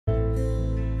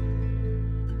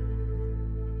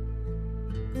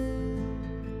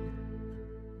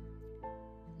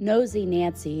Nosy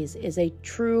Nancy's is a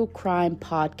true crime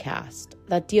podcast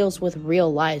that deals with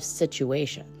real life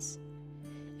situations.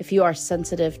 If you are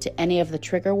sensitive to any of the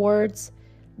trigger words,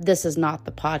 this is not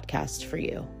the podcast for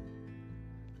you.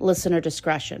 Listener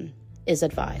discretion is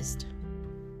advised.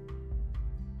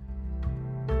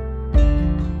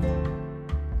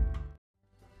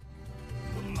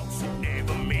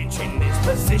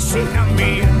 Position I'm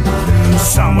in,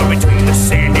 somewhere between the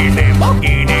sending and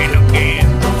beginning again.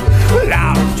 Well,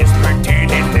 I'm just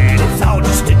pretending that it's all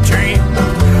just a dream,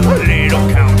 a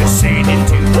little condescending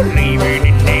to believing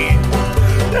in it.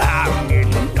 I'm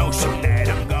getting the notion that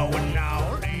I'm going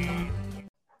all in.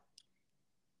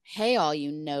 Hey, all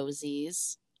you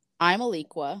nosies. I'm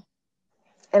Aliqua.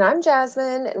 And I'm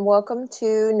Jasmine, and welcome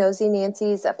to Nosy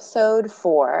Nancy's episode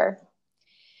 4.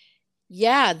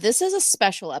 Yeah, this is a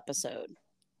special episode.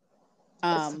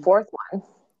 It's the fourth one.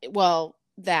 Well,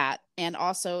 that. And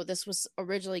also, this was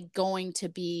originally going to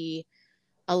be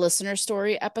a listener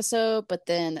story episode, but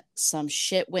then some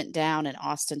shit went down in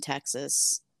Austin,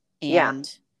 Texas.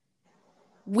 And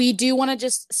we do want to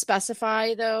just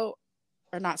specify, though,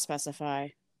 or not specify.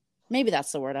 Maybe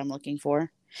that's the word I'm looking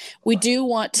for. We do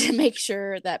want to make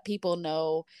sure that people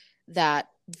know that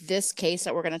this case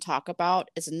that we're going to talk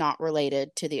about is not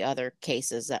related to the other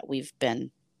cases that we've been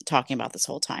talking about this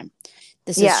whole time.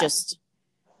 This is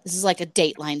like a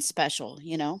Dateline special,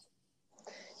 you know?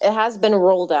 It has been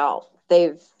rolled out.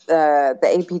 The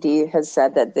APD has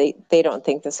said that they don't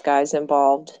think this guy's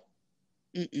involved.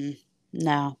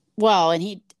 No. Well, and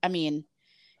he's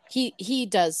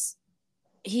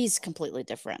completely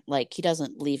different. Like, he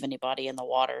doesn't leave anybody in the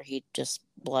water. He just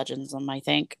bludgeons them, I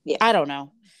think. Yeah. I don't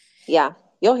know. Yeah.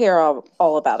 You'll hear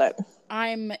all about it.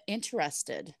 I'm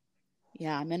interested.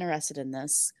 Yeah, I'm interested in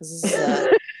this because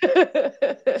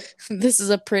this is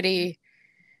it's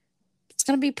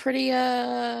going to be pretty,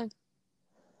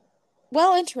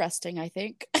 interesting, I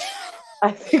think.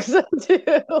 I think so too.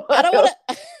 I don't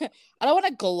want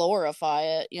to glorify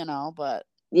it, you know, but.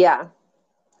 Yeah.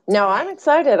 No, I'm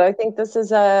excited. I think this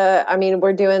is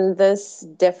we're doing this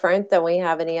different than we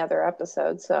have any other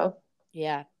episode, so.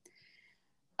 Yeah.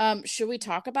 Should we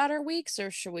talk about our weeks,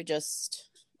 or should we just,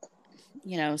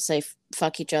 say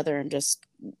fuck each other and just,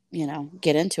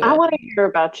 get into it? I want to hear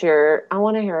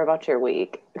about your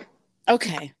week.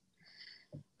 Okay.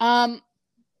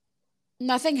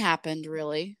 Nothing happened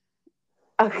really.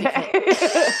 Okay.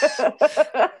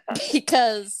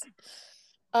 Because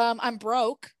I'm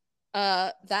broke.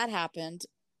 That happened.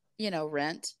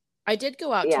 Rent. I did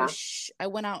go out I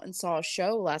went out and saw a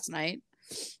show last night,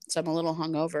 so I'm a little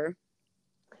hungover.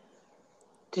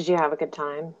 Did you have a good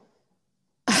time?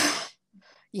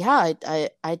 Yeah,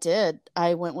 I did.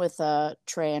 I went with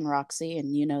Trey and Roxy,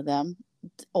 and you know them,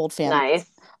 old fans.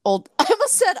 Nice. I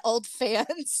almost said old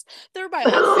fans. They're my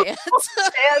old fans.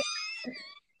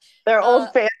 They're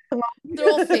old fans. They're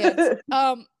old fans.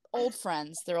 Old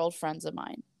friends. They're old friends of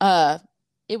mine.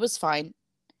 It was fine.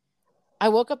 I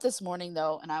woke up this morning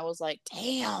though, and I was like,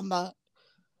 "Damn!"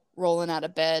 Rolling out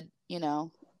of bed,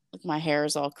 like my hair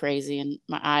is all crazy and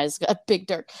my eyes got big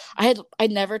dark. I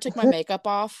never took my makeup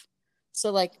off,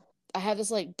 so like I had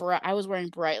this like I was wearing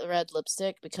bright red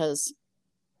lipstick because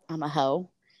I'm a hoe,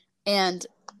 and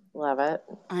love it.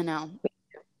 I know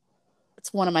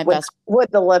it's one of my best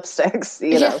with the lipsticks,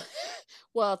 know.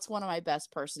 Well, it's one of my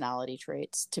best personality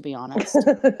traits, to be honest.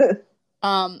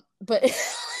 But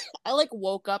I like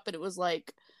woke up and it was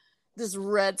like this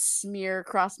red smear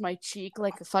across my cheek,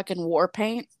 like a fucking war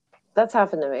paint. That's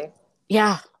happened to me.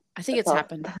 Yeah, I think it's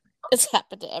happened. It's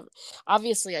happened to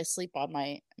obviously I sleep on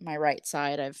my right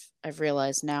side. I've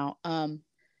realized now.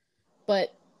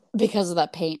 But because of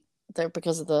that paint there,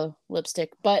 because of the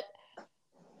lipstick. But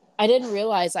I didn't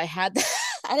realize I had that.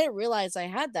 I didn't realize I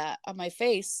had that on my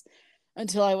face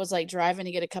until I was like driving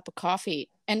to get a cup of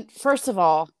coffee. And first of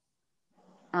all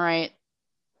right,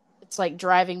 it's like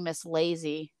driving Miss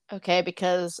Lazy, okay?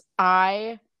 Because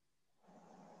I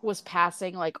was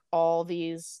passing like all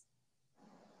these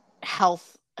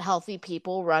healthy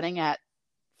people running at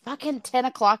fucking 10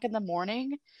 o'clock in the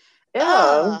morning.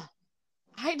 Yeah.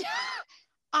 I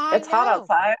it's hot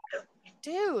outside.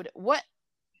 Dude, what?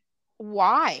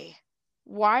 Why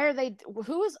are they,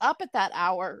 who is up at that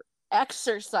hour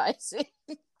exercising?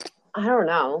 I don't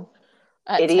know.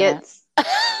 Idiots.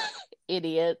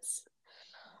 Idiots.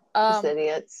 Just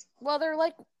idiots. Well, they're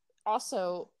like,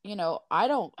 also, I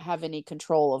don't have any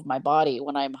control of my body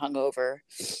when I'm hungover.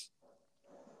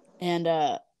 And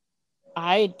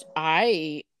I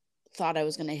thought I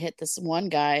was going to hit this one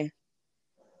guy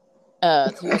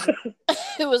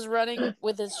who was running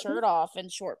with his shirt off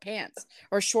and short pants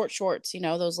or short shorts,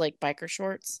 those like biker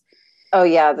shorts. Oh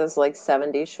yeah, those like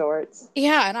 70s shorts.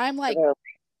 Yeah, and I'm like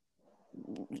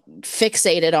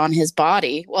fixated on his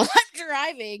body while I'm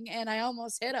driving, and I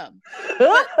almost hit him.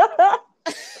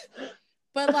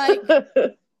 But like,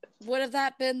 would have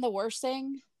that been the worst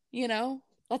thing? You know,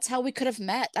 that's how we could have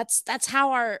met. That's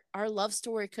how our love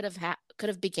story could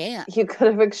have began. You could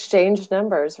have exchanged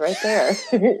numbers right there.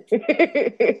 That's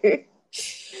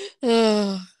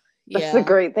the Yeah.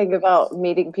 great thing about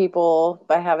meeting people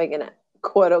by having an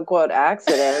quote unquote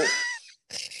accident.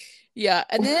 Yeah,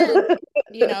 and then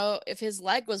if his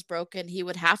leg was broken, he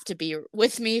would have to be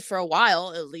with me for a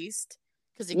while at least,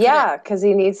 because because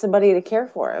he needs somebody to care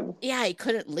for him. Yeah, he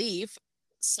couldn't leave.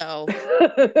 So,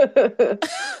 that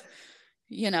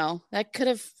could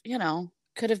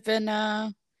have been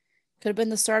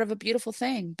the start of a beautiful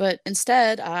thing, but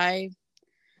instead I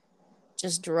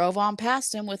just drove on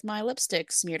past him with my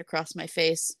lipstick smeared across my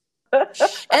face. And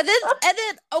then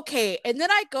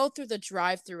I go through the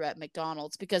drive-through at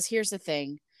McDonald's, because here's the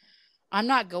thing. I'm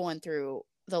not going through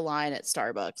the line at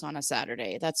Starbucks on a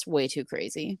Saturday. That's way too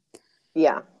crazy.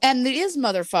 Yeah. And these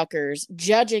motherfuckers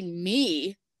judging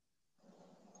me.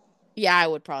 Yeah, I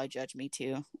would probably judge me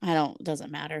too.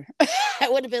 Doesn't matter. I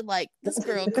would have been like, this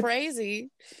girl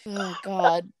crazy. Oh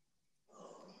God.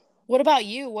 What about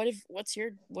you? What's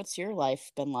your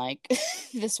life been like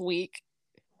this week?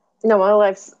 No, my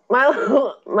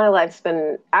life's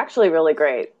been actually really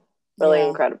great. Really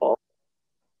incredible.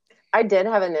 I did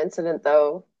have an incident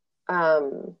though,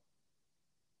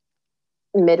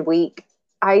 midweek.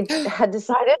 I had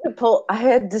decided to pull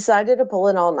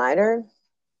an all-nighter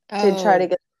to try to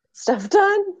get stuff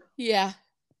done. Yeah.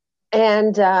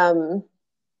 And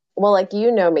well, like,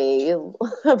 you know me, you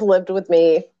have lived with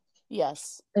me.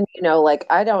 Yes. And like,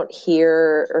 I don't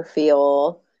hear or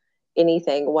feel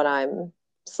anything when I'm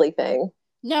sleeping.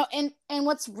 No, and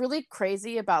what's really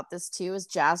crazy about this too is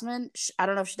Jasmine. I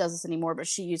don't know if she does this anymore, but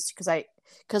she used to,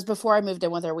 because before I moved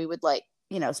in with her, we would spend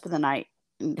the night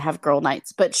and have girl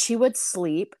nights. But she would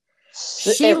sleep.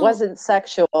 It wasn't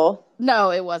sexual.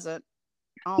 No, it wasn't.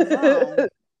 Oh no.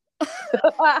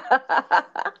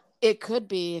 It could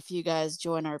be if you guys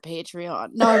join our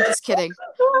Patreon. No, I'm just kidding.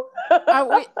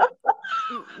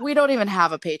 We don't even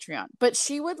have a Patreon. But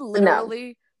she would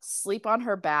literally sleep on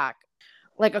her back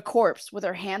like a corpse with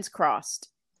her hands crossed.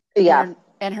 Yeah.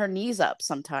 And her knees up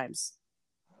sometimes.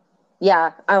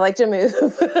 Yeah, I like to move.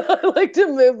 I like to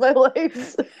move my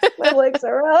legs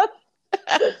around.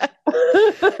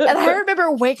 And I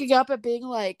remember waking up and being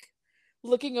like,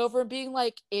 looking over and being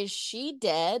like, is she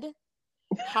dead?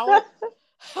 How am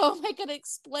I gonna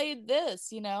explain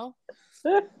this,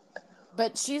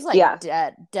 But she's like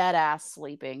dead ass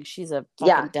sleeping. She's a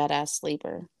fucking dead ass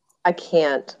sleeper. I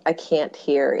can't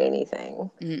hear anything.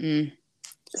 Mm-mm.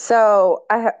 So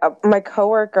my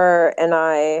coworker and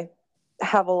I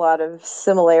have a lot of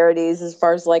similarities as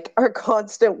far as like our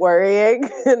constant worrying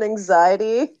and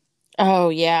anxiety. Oh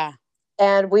yeah.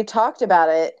 And we talked about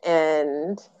it,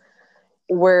 and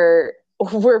we're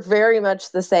very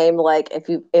much the same. Like,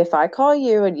 if I call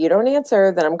you and you don't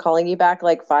answer, then I'm calling you back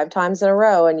like 5 times in a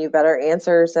row, and you better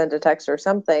answer, send a text or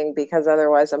something, because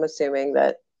otherwise I'm assuming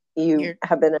that you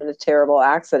have been in a terrible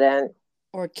accident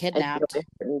or kidnapped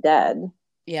and dead.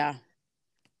 Yeah.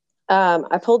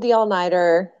 I pulled the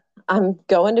all-nighter. I'm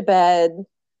going to bed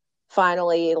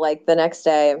finally, like the next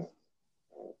day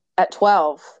at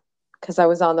 12, because I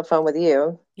was on the phone with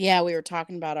you. Yeah, we were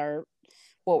talking about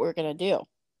what we were gonna do.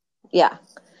 Yeah.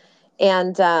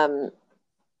 And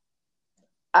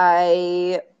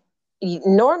I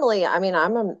normally, I'm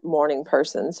a morning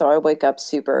person, so I wake up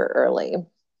super early.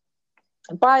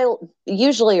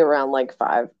 Usually around like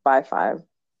 5.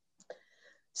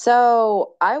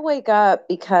 So I wake up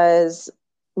because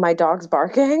my dog's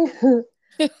barking.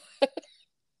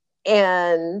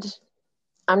 And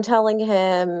I'm telling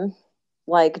him,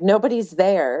 like, nobody's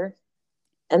there.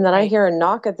 And then I hear a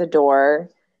knock at the door,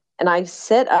 and I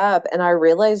sit up and I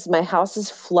realize my house is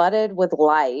flooded with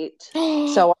light.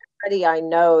 So already I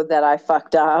know that I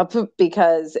fucked up,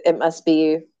 because it must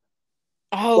be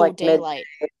like daylight.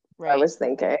 Right. I was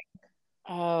thinking.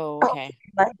 Oh, okay.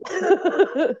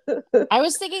 I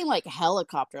was thinking like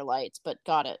helicopter lights, but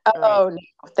got it. Oh, right.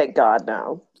 No, thank God,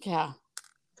 no. Yeah.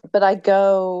 But I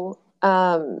go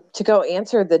to go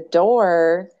answer the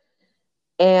door,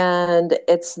 and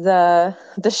it's the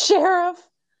sheriff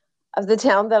of the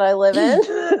town that I live in,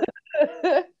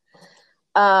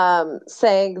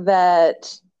 saying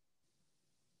that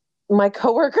my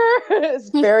coworker is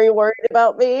very worried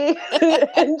about me,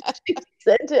 and she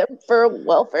sent him for a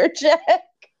welfare check.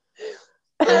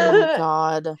 Oh my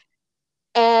God.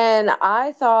 And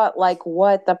I thought, like,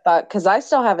 what the fuck? Because I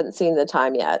still haven't seen the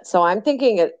time yet. So I'm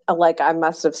thinking like I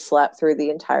must have slept through the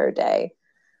entire day.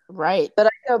 Right. But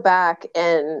I go back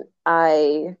and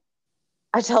I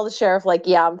tell the sheriff, like,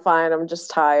 yeah, I'm fine. I'm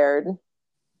just tired.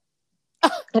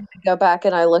 And I go back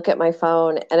and I look at my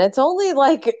phone and it's only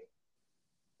like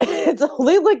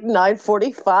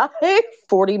 9:45,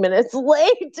 40 minutes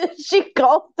late. She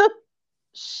called the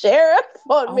sheriff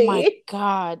on Oh my me.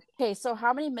 God. Okay, so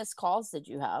how many missed calls did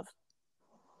you have?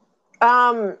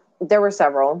 There were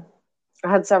several. I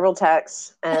had several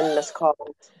texts and missed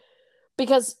calls.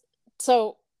 Because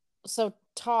so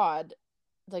Todd,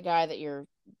 the guy that you're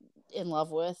in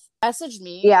love with, messaged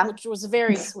me, Yeah. which was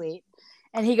very sweet.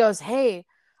 And he goes, "Hey,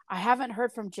 I haven't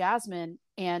heard from Jasmine,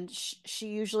 and she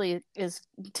usually is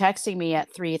texting me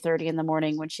at 3:30 in the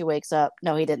morning when she wakes up."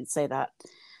 No, he didn't say that.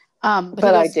 But he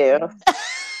I goes, do.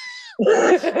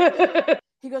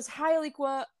 he goes, "Hi,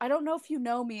 Aliqua. I don't know if you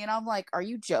know me." And I'm like, "Are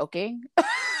you joking?"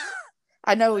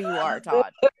 I know who you are,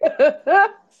 Todd.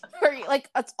 Like,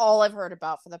 that's all I've heard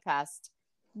about for the past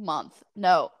month.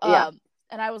 No. Yeah.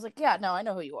 And I was like, "Yeah, no, I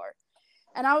know who you are."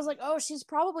 And I was like, "Oh, she's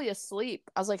probably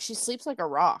asleep." I was like, "She sleeps like a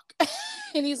rock."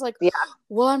 And he's like, Yeah.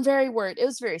 "Well, I'm very worried." It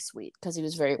was very sweet because he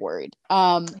was very worried.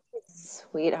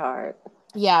 Sweetheart.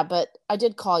 Yeah, but I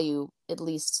did call you at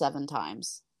least 7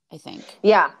 times, I think.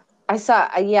 Yeah. I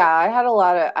saw, yeah, I had a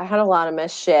lot of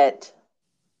missed shit.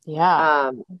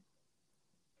 Yeah.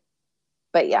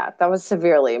 But yeah, that was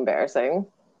severely embarrassing.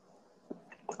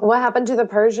 What happened to the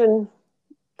Persian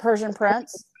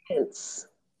Prince? Prince?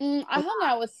 I hung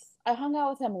out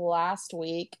with him last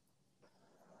week.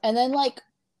 And then, like,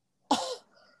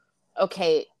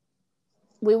 okay,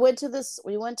 we went to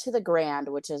the Grand,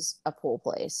 which is a pool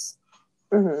place.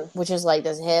 Mm-hmm. Which is like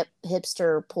this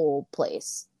hipster pool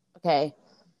place. Okay.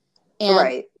 And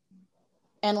Right.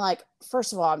 And like,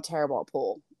 first of all, I'm terrible at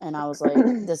pool. And I was like,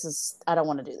 I don't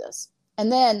want to do this. And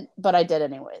then, but I did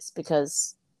anyways,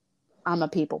 because I'm a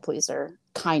people pleaser,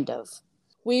 kind of.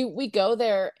 We go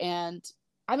there, and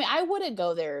I mean, I wouldn't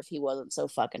go there if he wasn't so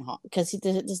fucking hot, because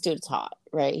this dude's hot,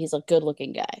 right? He's a good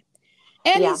looking guy.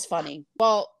 And he's funny.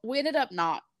 Well, we ended up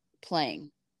not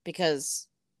playing because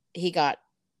he got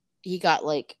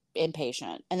like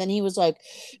impatient, and then he was like,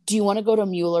 "Do you want to go to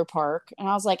Mueller Park?" And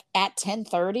I was like, "At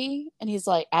 10:30?" And he's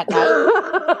like, "At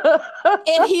night?"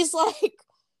 And he's like,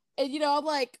 and I'm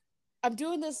like, I'm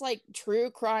doing this like true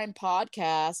crime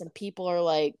podcast, and people are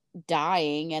like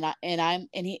dying,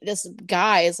 this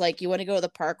guy is like, "You want to go to the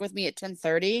park with me at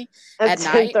 10:30 at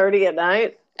night?" 10:30 at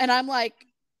night? And I'm like,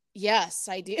 "Yes,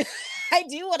 I do." I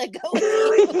do want to go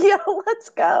with you. Yeah, let's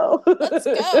go. Let's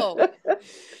go.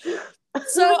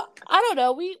 So I don't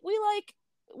know. We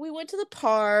went to the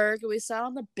park, and we sat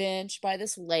on the bench by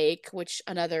this lake, which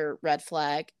another red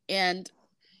flag. And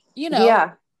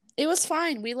Yeah. it was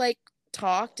fine. We like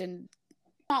talked, and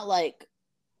not like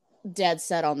dead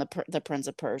set on the Prince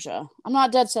of Persia. I'm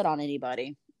not dead set on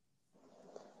anybody.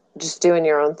 Just doing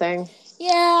your own thing.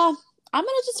 Yeah, I'm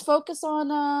gonna just focus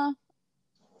on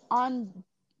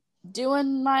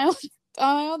doing my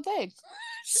own thing.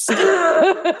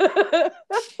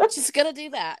 Just gonna do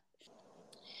that.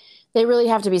 They really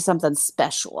have to be something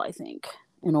special, I think,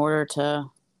 in order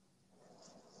to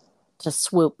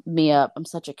swoop me up. I'm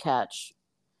such a catch.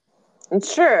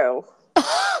 It's true.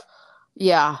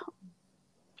 Yeah.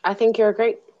 I think you're a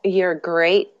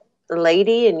great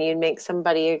lady, and you'd make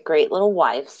somebody a great little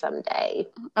wife someday.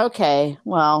 Okay.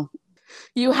 Well,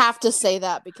 you have to say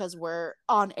that because we're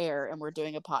on air and we're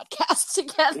doing a podcast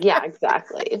together. Yeah,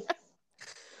 exactly.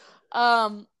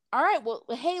 All right. Well,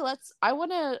 hey, I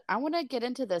want to get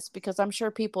into this because I'm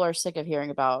sure people are sick of hearing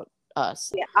about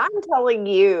us. Yeah, I'm telling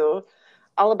you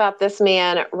all about this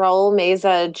man, Raul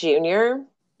Meza Jr.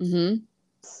 Mm-hmm.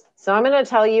 So I'm going to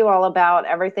tell you all about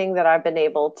everything that I've been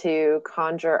able to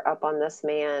conjure up on this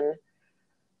man,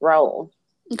 Raul.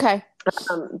 Okay.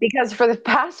 Because for the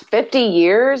past 50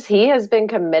 years, he has been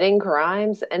committing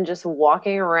crimes and just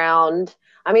walking around.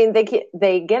 I mean,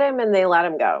 they get him and they let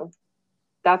him go.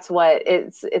 That's what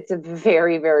it's a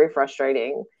very, very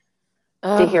frustrating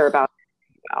to hear about.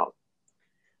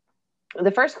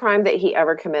 The first crime that he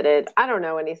ever committed, I don't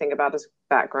know anything about his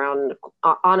background.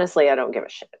 Honestly, I don't give a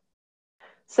shit.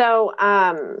 So,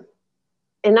 in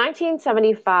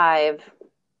 1975,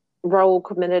 Raul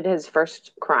committed his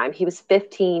first crime. He was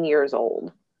 15 years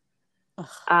old.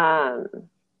 After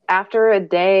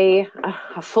a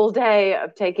full day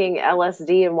of taking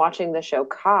LSD and watching the show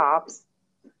Cops,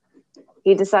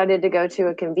 he decided to go to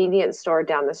a convenience store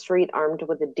down the street armed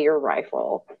with a deer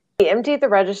rifle. He emptied the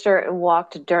register and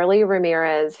walked Durley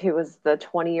Ramirez, who was the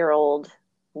 20-year-old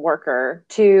worker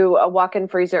to a walk-in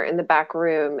freezer in the back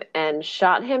room and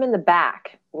shot him in the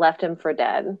back, left him for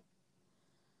dead.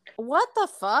 What the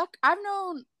fuck?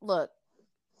 Look,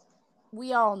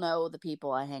 we all know the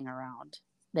people I hang around.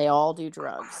 They all do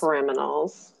drugs.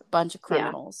 Criminals. Bunch of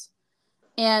criminals.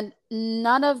 Yeah. And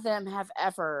none of them have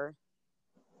ever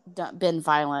been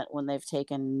violent when they've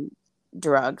taken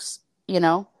drugs, you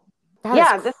know?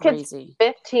 That is crazy.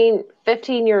 This kid's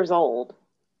 15 years old.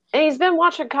 And he's been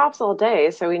watching cops all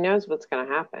day, so he knows what's going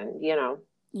to happen, you know?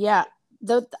 Yeah.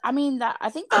 I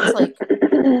think that's like,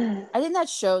 I think that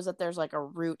shows that there's like a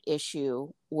root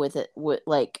issue with it, with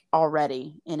like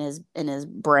already in his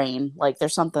brain. Like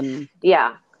there's something.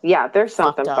 Yeah. There's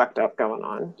something fucked up going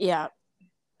on. Yeah.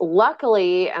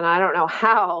 Luckily, and I don't know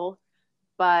how,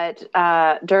 but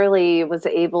Durley was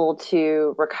able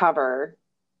to recover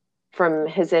from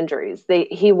his injuries.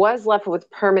 He was left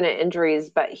with permanent injuries,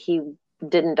 but he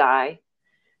didn't die.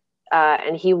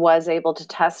 And he was able to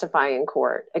testify in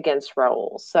court against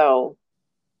Raul. So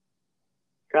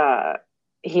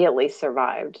he at least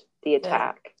survived the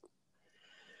attack.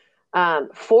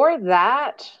 For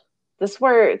that, this is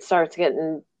where it starts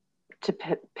getting to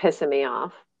pissing me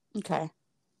off. Okay.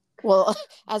 Well,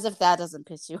 as if that doesn't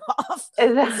piss you off.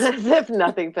 As if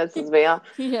nothing pisses me off.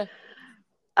 Yeah.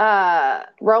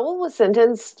 Raul was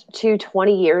sentenced to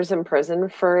 20 years in prison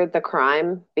for the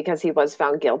crime because he was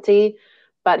found guilty,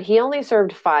 but he only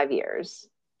served 5 years.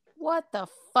 What the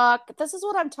fuck? This is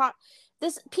what I'm talking.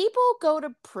 People go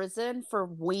to prison for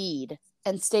weed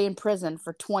and stay in prison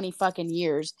for 20 fucking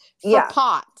years for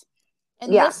pot.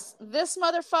 And this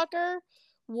motherfucker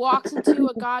walks into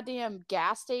a goddamn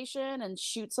gas station and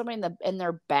shoots somebody in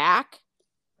their back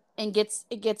and gets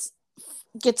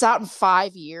out in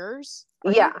 5 years.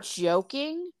 Are you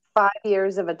joking? 5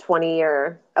 years of a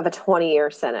 20-year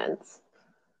sentence.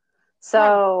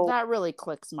 So that really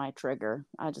clicks my trigger.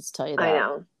 I just tell you that. I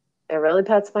know. It really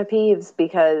pets my peeves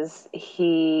because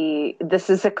this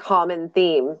is a common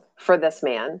theme for this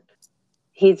man.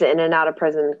 He's in and out of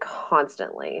prison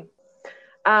constantly.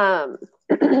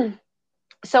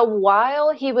 So while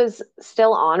he was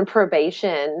still on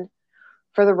probation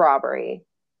for the robbery,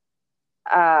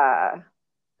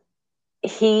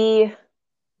 he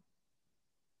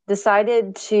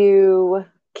decided to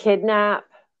kidnap,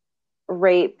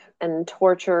 rape, and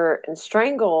torture and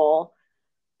strangle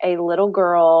a little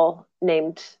girl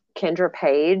named Kendra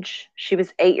Page. She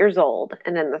was 8 years old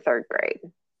and in the 3rd grade.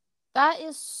 That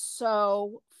is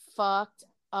so fucked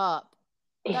up.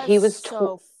 He was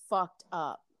so fucked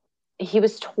up. He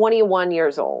was 21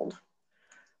 years old.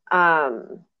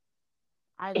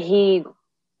 He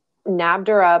nabbed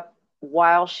her up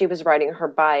while she was riding her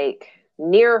bike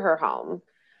near her home.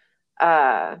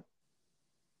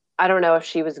 I don't know if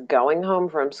she was going home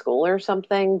from school or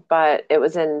something, but it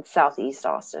was in Southeast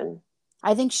Austin.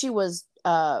 I think she was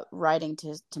riding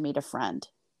to meet a friend,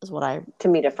 To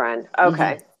meet a friend.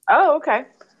 Okay. Mm-hmm. Oh, okay.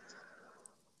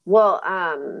 Well,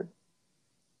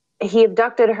 he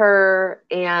abducted her,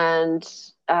 and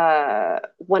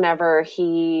whenever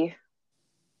he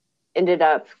ended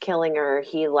up killing her,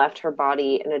 he left her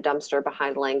body in a dumpster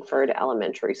behind Langford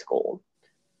Elementary School.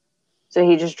 So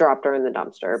he just dropped her in the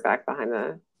dumpster back behind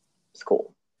the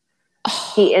school.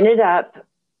 He ended up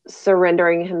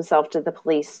surrendering himself to the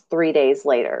police 3 days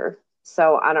later.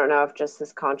 So I don't know if just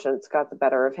his conscience got the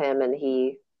better of him and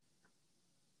he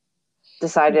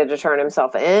decided to turn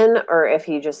himself in, or if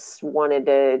he just wanted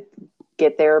to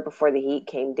get there before the heat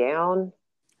came down.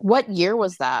 What year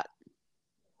was that?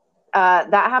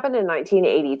 That happened in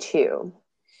 1982.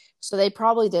 So they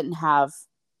probably didn't have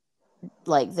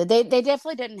they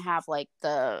definitely didn't have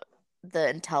the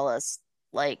Entellus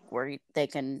where they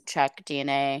can check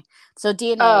DNA. So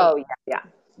DNA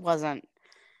wasn't.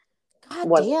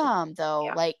 God damn, though.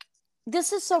 Yeah.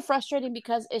 This is so frustrating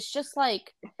because it's just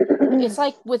it's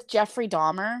like with Jeffrey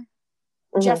Dahmer.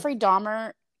 Mm-hmm. Jeffrey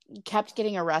Dahmer kept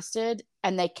getting arrested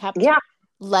and they kept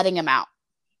letting him out.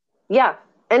 Yeah.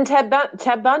 And Ted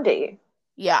Bundy.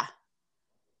 Yeah.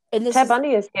 And Ted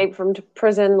Bundy escaped from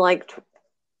prison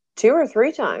 2 or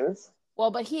 3 times.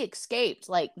 Well, but he escaped.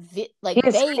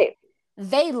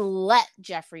 They let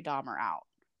Jeffrey Dahmer out.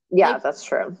 Yeah, that's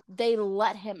true. They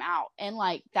let him out. And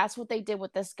that's what they did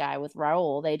with this guy, with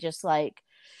Raul. They just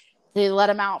they let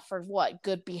him out for what?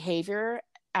 Good behavior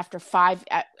after 5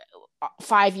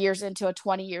 years into a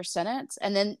 20-year sentence.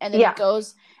 And then he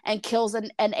goes and kills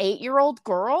an 8-year-old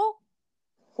girl.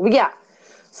 Yeah.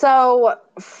 So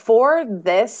for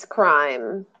this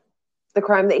crime, the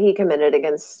crime that he committed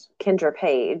against Kendra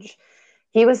Page,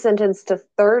 he was sentenced to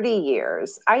 30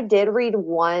 years. I did read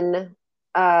one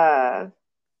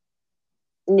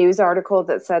news article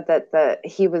that said that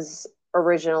he was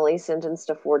originally sentenced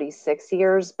to 46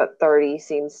 years, but 30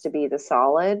 seems to be the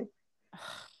solid.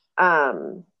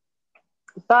 But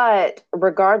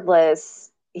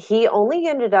regardless, he only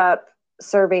ended up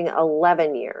serving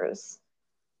 11 years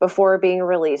before being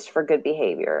released for good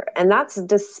behavior. And that's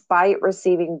despite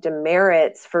receiving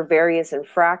demerits for various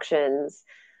infractions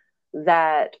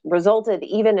that resulted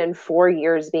even in 4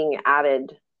 years being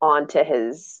added onto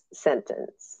his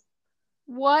sentence.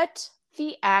 What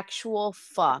the actual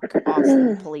fuck,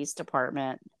 Austin Police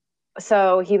Department?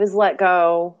 So he was let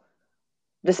go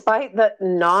despite the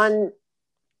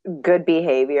non-good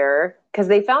behavior because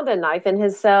they found a knife in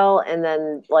his cell and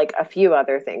then like a few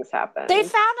other things happened. They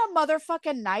found a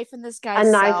motherfucking knife in this guy's cell.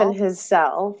 A knife in his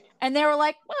cell. And they were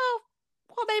like, well,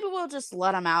 maybe we'll just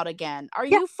let him out again. Are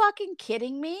you fucking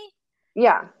kidding me?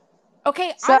 Yeah.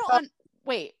 Okay, so, I don't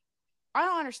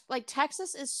understand. Like,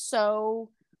 Texas is so,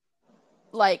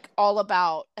 like, all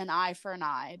about an eye for an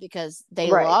eye because they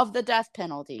love the death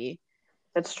penalty.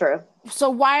 It's true. So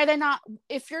why are they not,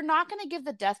 if you're not going to give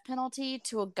the death penalty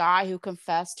to a guy who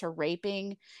confessed to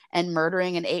raping and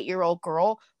murdering an 8-year-old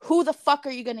girl, who the fuck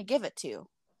are you going to give it to?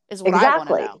 Is what I want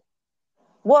to know.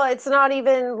 Well, it's not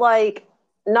even like,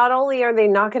 not only are they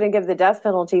not going to give the death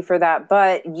penalty for that,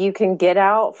 but you can get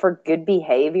out for good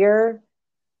behavior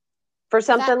for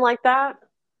something like that.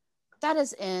 That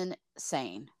is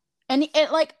insane. And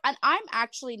I'm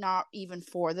actually not even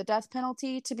for the death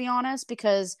penalty, to be honest,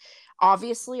 because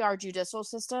obviously our judicial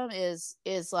system is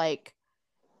like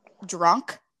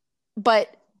drunk, but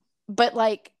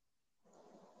like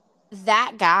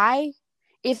that guy,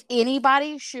 if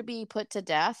anybody should be put to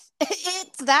death,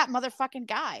 it's that motherfucking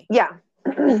guy. Yeah.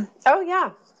 Oh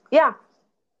yeah. Yeah.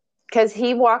 Because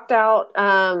he walked out.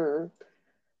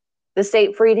 The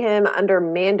state freed him under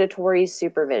mandatory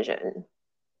supervision.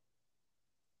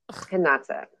 And that's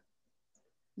it.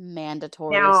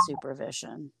 Mandatory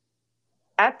supervision.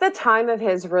 At the time of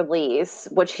his release,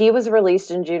 which he was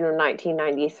released in June of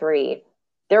 1993,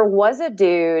 there was a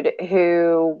dude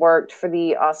who worked for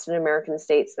the Austin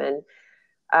American-Statesman,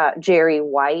 Jerry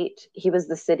White. He was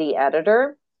the city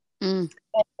editor.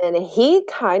 And he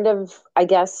kind of, I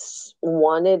guess,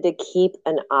 wanted to keep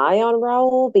an eye on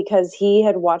Raul because he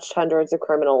had watched hundreds of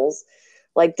criminals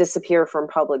like disappear from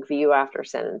public view after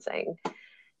sentencing.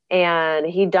 And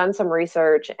he'd done some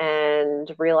research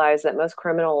and realized that most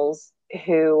criminals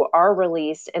who are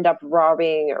released end up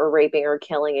robbing or raping or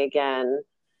killing again.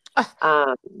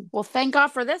 Well, thank God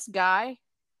for this guy.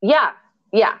 Yeah.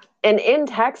 Yeah. And in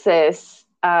Texas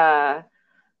alone,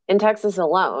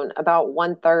 about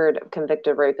 1/3 of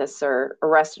convicted rapists are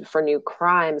arrested for new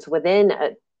crimes within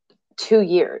 2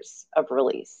 years of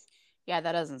release. Yeah,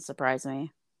 that doesn't surprise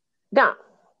me. No.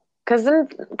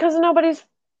 Because nobody's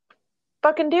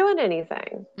fucking doing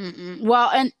anything.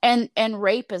 Well, and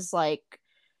rape is like,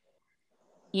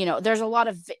 you know, there's a lot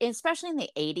of, especially in the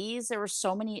 80s, there was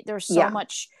so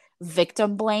much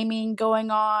victim blaming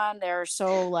going on. They're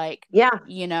so like,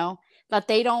 you know, that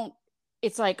they don't,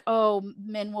 it's like, oh,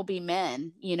 men will be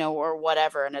men, you know, or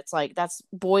whatever. And it's like, that's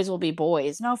boys will be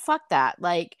boys. No, fuck that.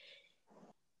 Like,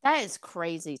 that is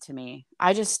crazy to me.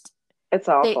 It's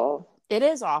awful. It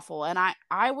is awful. And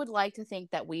I would like to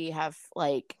think that we have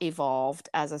like evolved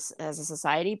as a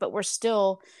society, but we're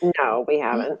still. No, we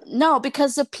haven't. No,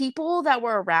 because the people that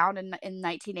were around in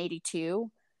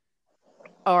 1982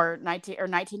 or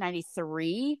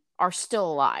 1993 are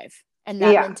still alive. And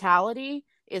that mentality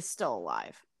is still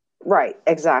alive. Right.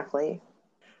 Exactly.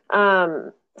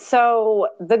 So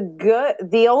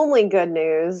the only good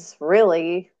news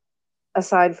really,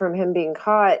 aside from him being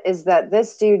caught, is that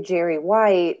this dude, Jerry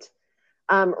White,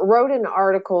 wrote an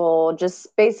article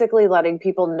just basically letting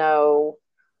people know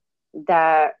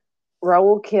that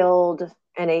Raul killed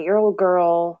an 8-year-old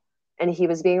girl and he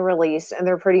was being released, and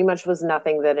there pretty much was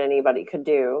nothing that anybody could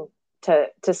do to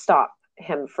stop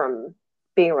him from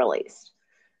being released.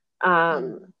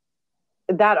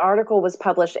 That article was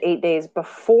published 8 days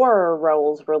before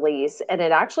Raul's release, and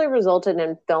it actually resulted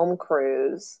in film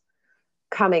crews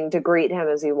coming to greet him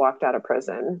as he walked out of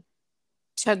prison.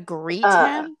 To greet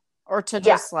him? Or to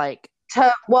just like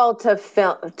to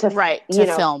film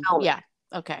film. Yeah.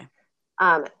 Okay.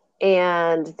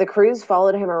 And the crews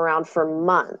followed him around for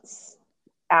months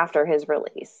after his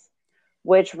release,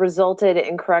 which resulted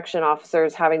in correction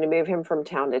officers having to move him from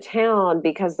town to town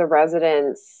because the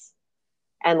residents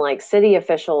and like city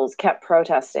officials kept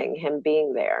protesting him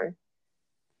being there.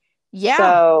 Yeah.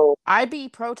 So I'd be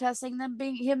protesting him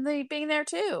being there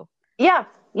too. Yeah.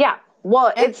 Yeah.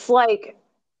 Well, it's like,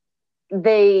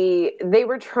 they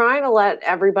were trying to let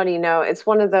everybody know. It's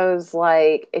one of those,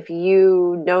 like, if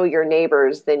you know your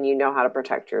neighbors, then you know how to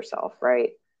protect yourself,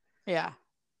 right? Yeah.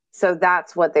 So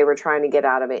that's what they were trying to get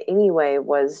out of it anyway,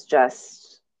 was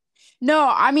just, No,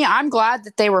 I mean, I'm glad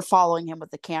that they were following him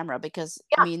with the camera because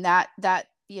I yeah, mean that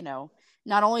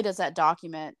not only does that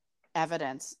document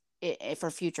evidence for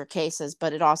future cases,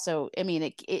 but it also, I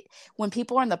mean, it when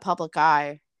people are in the public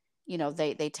eye,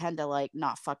 they tend to like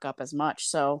not fuck up as much.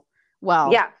 So,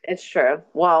 well, yeah, it's true.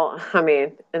 Well, I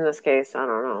mean, in this case, I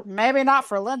don't know. maybe not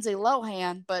for Lindsay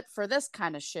Lohan, but for this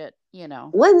kind of shit.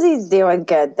 Lindsay's doing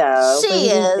good though. She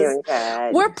Lindsay's is. doing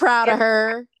good. We're proud of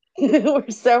her. We're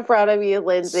so proud of you,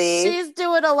 Lindsay. She's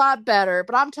doing a lot better,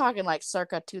 but I'm talking like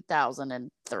circa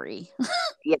 2003.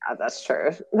 Yeah, that's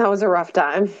true. That was a rough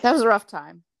time. That was a rough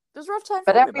time. It was a rough time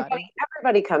for But everybody.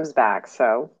 everybody comes back,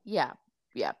 so Yeah.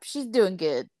 Yeah. She's doing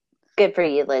good. good for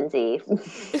you, Lindsay.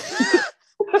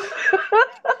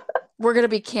 We're going to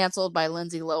be canceled by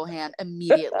Lindsay Lohan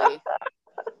immediately.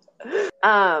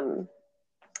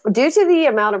 Due to the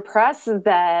amount of press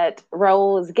that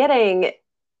Raul was getting,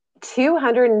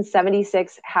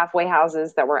 276 halfway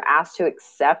houses that were asked to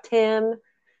accept him,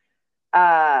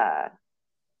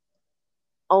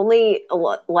 only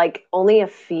a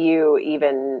few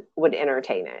even would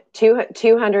entertain it.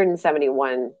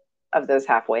 271 of those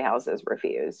halfway houses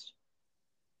refused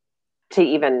to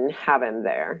even have him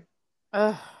there.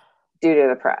 Ugh. Due to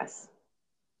the press.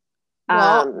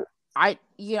 Well, I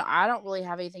don't really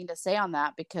have anything to say on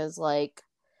that because like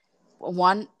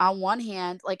on one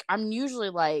hand, like I'm usually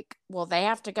like, well, they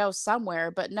have to go somewhere,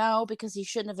 but no, because he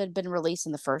shouldn't have been released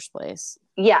in the first place.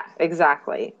 Yeah,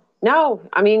 exactly. No,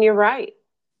 I mean, you're right.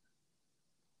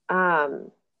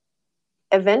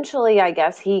 Eventually, I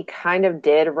guess he kind of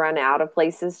did run out of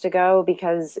places to go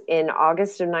because in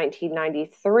August of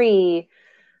 1993,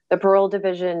 the parole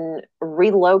division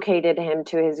relocated him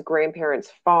to his grandparents'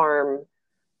 farm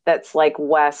that's like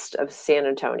west of San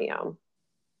Antonio.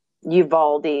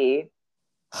 Uvalde,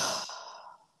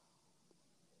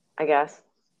 I guess.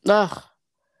 Ugh.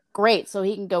 Great. So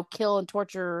he can go kill and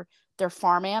torture their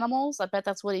farm animals. I bet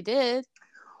that's what he did.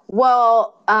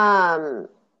 Well,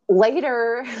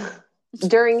 later,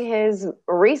 during his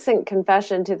recent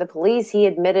confession to the police, he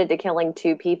admitted to killing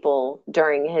 2 people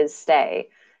during his stay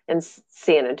in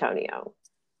San Antonio.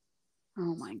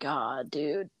 Oh my God,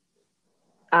 dude.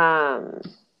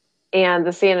 And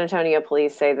the San Antonio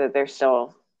police say that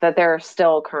they're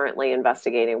still currently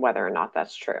investigating whether or not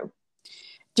that's true.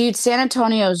 Dude, San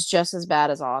Antonio's just as bad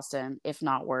as Austin, if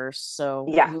not worse. So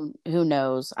Yeah. who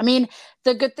knows? I mean,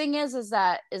 the good thing is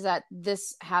that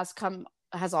this has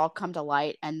all come to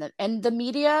light, and the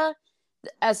media,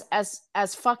 as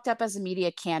fucked up as the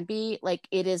media can be, like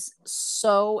it is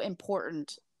so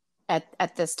important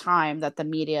at this time that the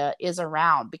media is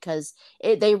around because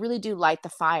they really do light the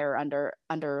fire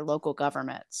under local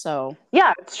government. So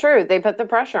Yeah, it's true. They put the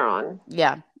pressure on.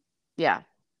 yeah. Yeah.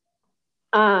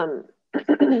 He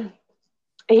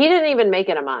didn't even make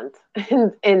it a month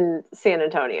in San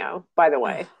Antonio, by the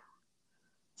way.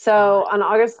 So on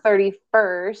August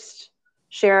 31st,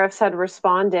 sheriffs had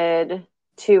responded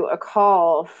to a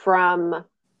call from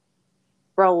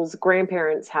Raul's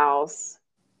grandparents' house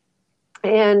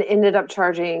and ended up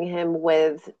charging him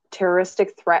with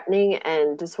terroristic threatening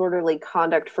and disorderly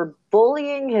conduct for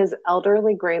bullying his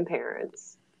elderly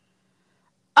grandparents.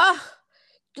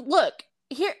 Look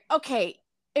here. Okay.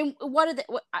 And what did they,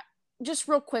 just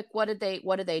real quick, what did they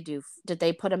do? Did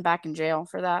they put him back in jail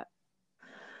for that?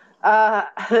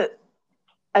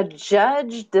 A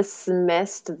judge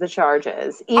dismissed the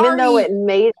charges, even though it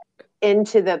made it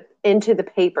into the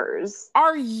papers.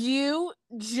 Are you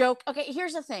joke? Okay,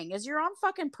 here's the thing: is you're on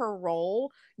fucking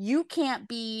parole. You can't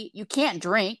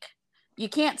drink, you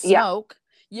can't smoke,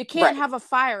 you can't have a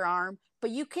firearm,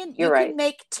 but you can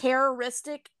make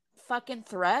terroristic fucking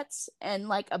threats and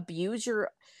like abuse your.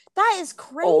 That is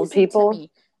crazy old people to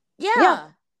me. Yeah.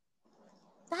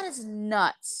 That is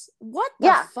nuts. What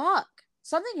the fuck?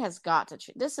 Something has got to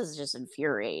change. This is just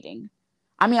infuriating.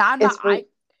 I mean,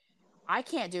 I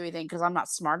can't do anything because I'm not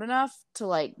smart enough to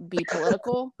like be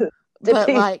political, to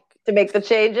make the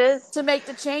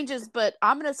changes. But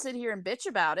I'm gonna sit here and bitch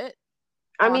about it.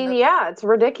 I mean, it's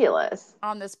ridiculous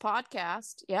on this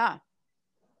podcast. Yeah.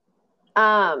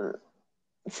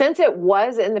 Since it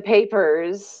was in the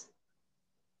papers,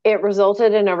 it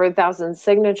resulted in over 1,000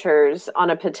 signatures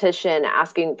on a petition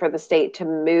asking for the state to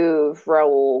move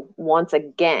Raul once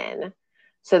again.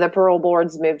 So the parole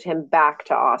boards moved him back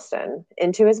to Austin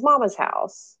into his mama's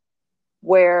house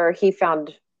where he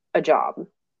found a job.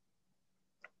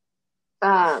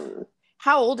 How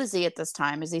old is he at this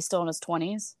time? Is he still in his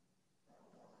 20s?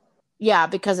 Yeah,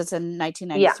 because it's in Yeah.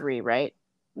 1993, right?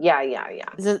 Yeah.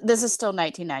 This is still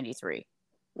 1993.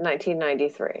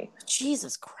 1993.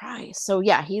 Jesus Christ. So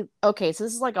yeah, so this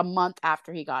is like a month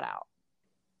after he got out.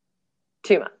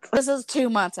 2 months. This is 2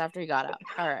 months after he got out.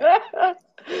 All right.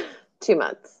 2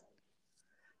 months.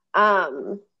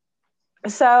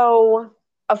 So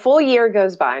a full year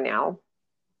goes by now,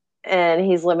 and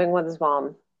he's living with his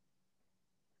mom.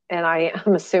 And I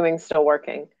am assuming still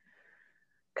working,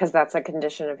 because that's a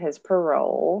condition of his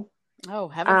parole. Oh,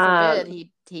 heaven forbid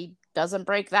he doesn't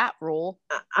break that rule.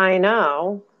 I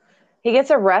know. He gets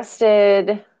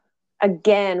arrested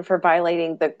again for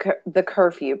violating the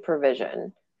curfew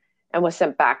provision and was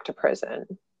sent back to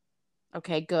prison.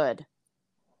 Okay, good.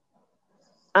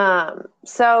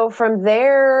 So from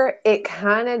there, it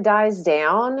kind of dies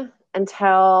down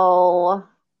until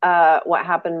what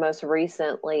happened most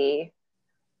recently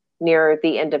near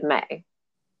the end of May,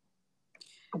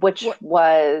 which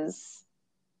was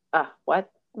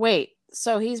what? Wait,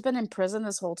 so he's been in prison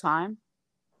this whole time?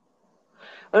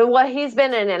 Well, he's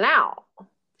been in and out.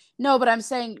 No, but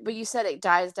you said it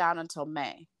dies down until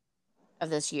May of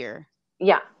this year.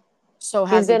 Yeah. So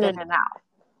he's been in and out.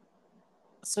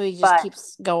 So he just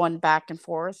keeps going back and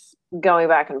forth? Going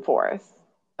back and forth.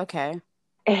 Okay.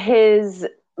 His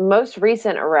most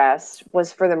recent arrest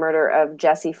was for the murder of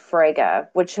Jesse Fraga,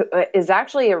 which is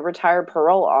actually a retired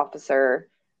parole officer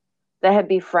that had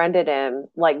befriended him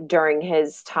like during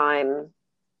his time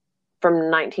from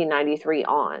 1993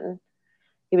 on.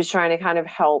 He was trying to kind of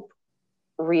help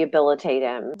rehabilitate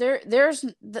him. There's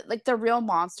like the real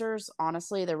monsters.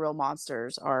 Honestly, the real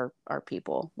monsters are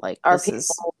people. Like are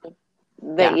people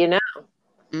that you know.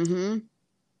 Mm-hmm.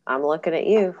 I'm looking at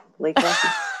you, Lisa.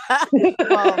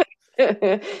 Well,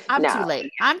 I'm too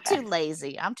late. I'm too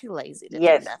lazy. I'm too lazy to do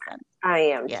nothing. I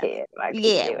am too. I can't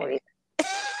do anything.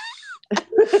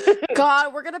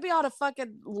 God, we're gonna be on a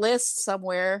fucking list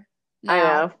somewhere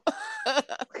now. I know.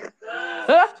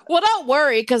 Well, don't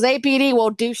worry, because APD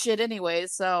won't do shit anyway.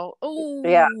 So, ooh,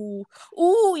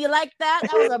 you like that?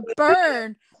 That was a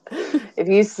burn. If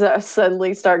you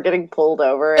suddenly start getting pulled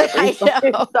over every time,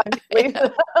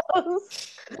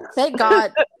 thank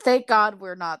God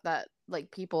we're not that,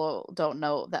 like, people don't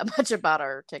know that much about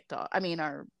our TikTok. I mean,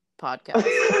 our podcast.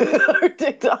 Our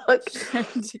TikTok.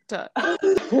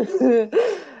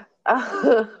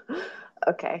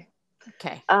 Okay.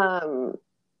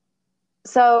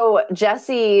 So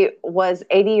Jesse was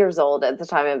 80 years old at the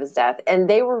time of his death, and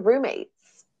they were roommates.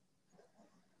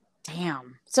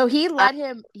 Damn. So he let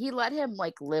him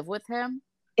like live with him?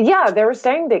 Yeah, they were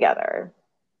staying together.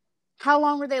 How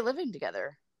long were they living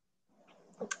together?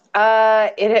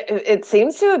 It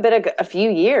seems to have been a few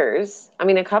years. I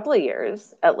mean, a couple of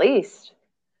years at least.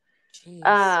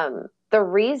 Jeez. The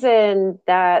reason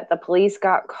that the police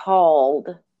got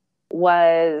called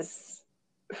was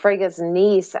Fraga's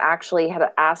niece actually had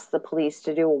asked the police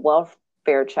to do a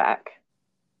welfare check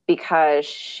because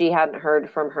she hadn't heard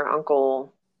from her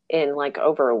uncle in like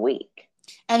over a week.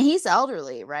 And he's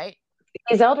elderly, right?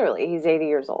 He's elderly. He's 80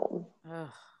 years old. Ugh.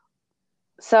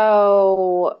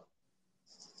 So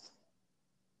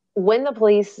when the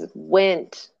police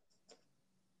went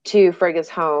to Fraga's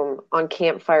home on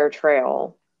Campfire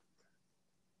Trail,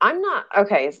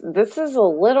 this is a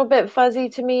little bit fuzzy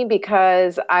to me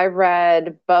because I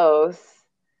read both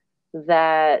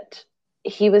that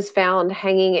he was found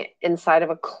hanging inside of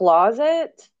a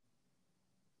closet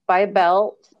by a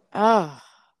belt. Oh.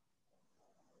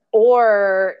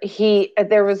 Or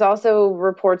there was also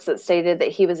reports that stated that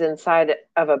he was inside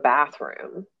of a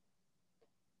bathroom.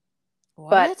 What?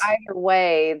 But either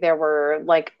way, there were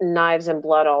like knives and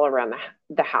blood all around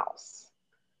the house.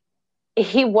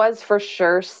 He was for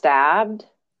sure stabbed.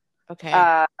 Okay.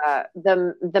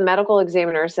 The medical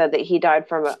examiner said that he died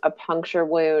from a puncture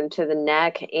wound to the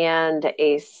neck and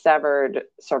a severed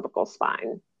cervical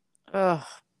spine. Oh,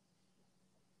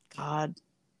 God.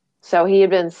 So he had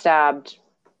been stabbed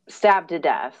to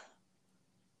death.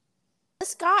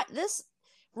 This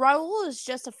Raul is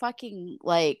just a fucking,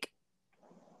 like,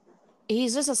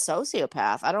 he's just a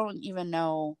sociopath. I don't even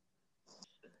know.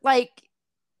 Like,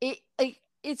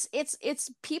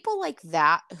 it's people like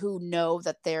that who know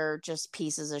that they're just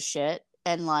pieces of shit,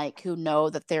 and like who know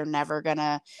that they're never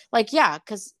gonna, like, yeah,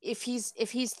 because if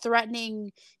he's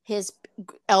threatening his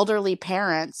elderly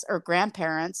parents or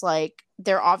grandparents, like,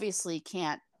 they're obviously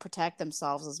can't protect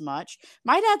themselves as much.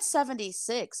 My dad's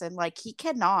 76 and like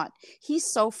he's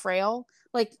so frail,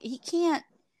 like he can't,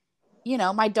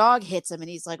 my dog hits him and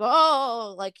he's like,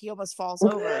 oh, like he almost falls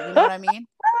over, you know what I mean?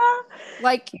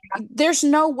 Like there's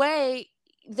no way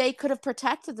they could have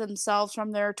protected themselves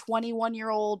from their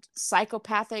 21-year-old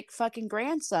psychopathic fucking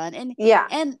grandson.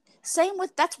 And same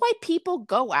with, that's why people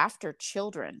go after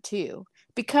children too,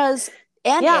 because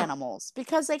animals,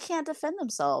 because they can't defend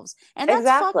themselves. And that's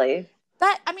exactly.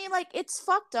 I mean, like, it's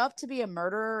fucked up to be a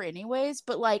murderer anyways,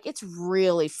 but like, it's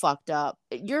really fucked up.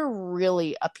 You're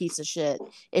really a piece of shit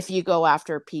if you go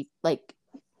after like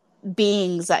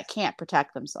beings that can't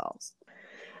protect themselves.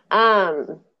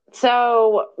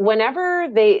 So whenever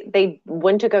they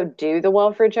went to go do the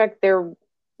welfare check, there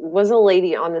was a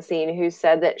lady on the scene who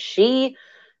said that she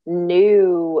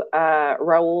knew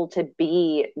Raul to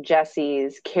be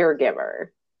Jesse's caregiver.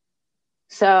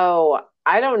 So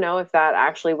I don't know if that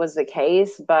actually was the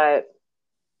case, but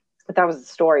that was the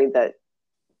story that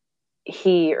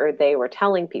he or they were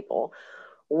telling people.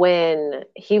 When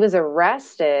he was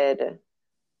arrested,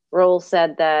 Raul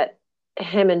said that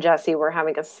him and Jesse were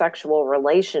having a sexual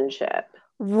relationship.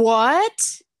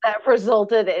 What? That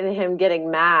resulted in him getting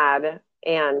mad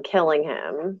and killing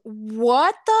him.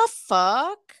 What the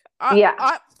fuck?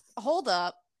 Hold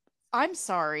up. I'm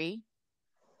sorry.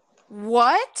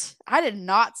 What? I did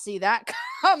not see that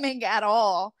coming at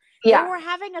all. Yeah. They were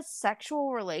having a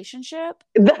sexual relationship?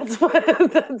 That's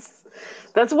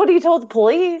what he told the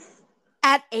police.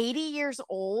 At 80 years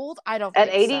old? I don't At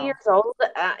think 80 so. years old?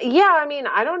 Yeah, I mean,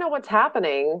 I don't know what's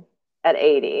happening at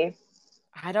 80.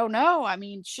 I don't know. I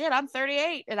mean, shit, I'm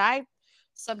 38 and I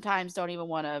sometimes don't even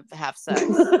want to have sex.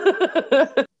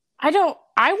 I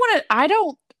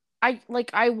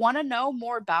want to know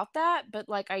more about that, but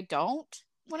like, I don't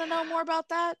want to know more about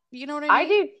that. You know what I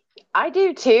mean? I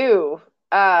do too.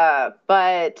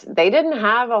 But they didn't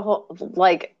have a whole,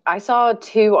 like, I saw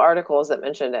 2 articles that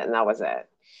mentioned it and that was it.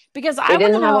 Because they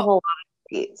didn't have a whole lot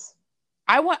of tweets.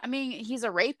 I mean, he's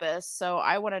a rapist, so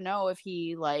I want to know if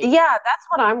he like. Yeah, that's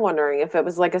what I'm wondering. If it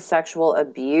was like a sexual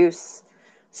abuse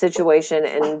situation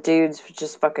and dude's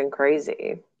just fucking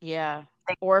crazy. Yeah.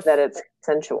 Or if that it's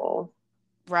consensual.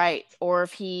 Right. Or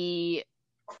if he,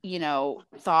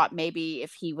 thought maybe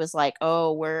if he was like,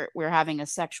 oh, we're having a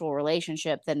sexual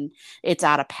relationship, then it's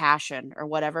out of passion or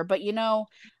whatever. But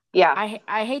yeah,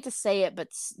 I hate to say it,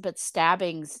 but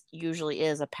stabbings usually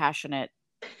is a passionate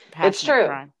it's true.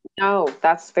 crime. No,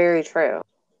 that's very true.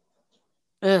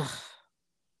 Ugh,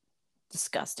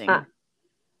 disgusting.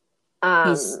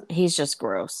 He's just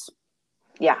gross.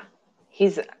 Yeah,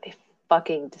 he's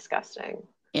fucking disgusting.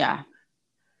 Yeah.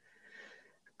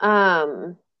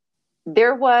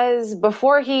 There was,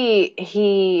 before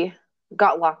he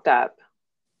got locked up,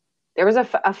 there was a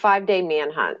 5-day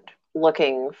manhunt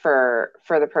looking for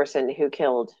the person who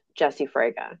killed Jesse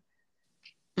Fraga.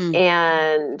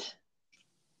 And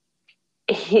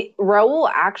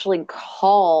Raul actually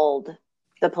called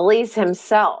the police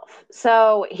himself.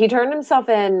 So he turned himself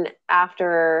in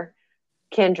after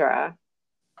Kendra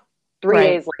 3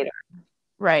 days later.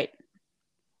 Right.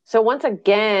 So once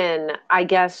again, I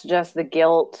guess just the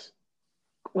guilt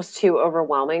was too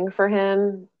overwhelming for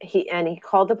him. He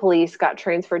called the police, got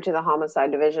transferred to the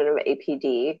homicide division of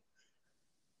APD.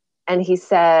 And he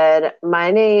said,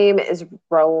 "My name is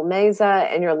Raul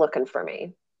Meza and you're looking for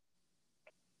me."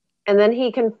 And then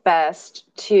he confessed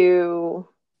to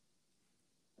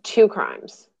 2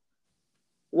 crimes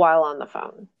while on the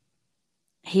phone.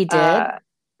 He did?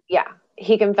 Yeah.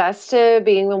 He confessed to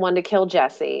being the one to kill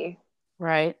Jesse.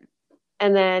 Right.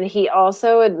 And then he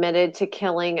also admitted to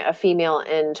killing a female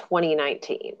in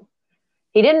 2019.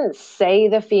 He didn't say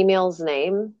the female's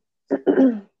name,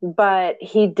 but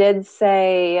he did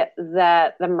say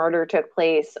that the murder took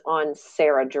place on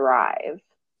Sarah Drive.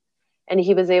 And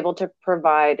he was able to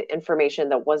provide information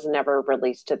that was never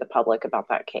released to the public about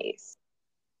that case.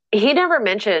 He never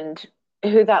mentioned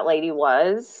who that lady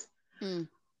was.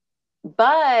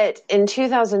 But in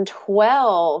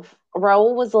 2012,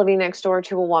 Raul was living next door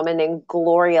to a woman named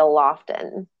Gloria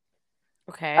Lofton.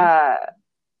 Okay.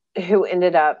 Who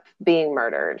ended up being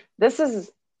murdered. This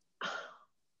is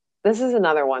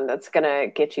another one that's gonna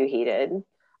get you heated.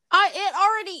 It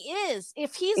already is.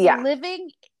 If he's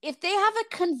living, if they have a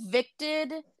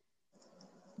convicted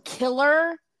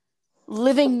killer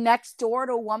living next door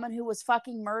to a woman who was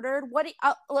fucking murdered,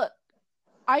 look,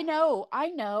 I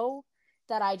know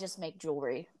that I just make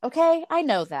jewelry. Okay? I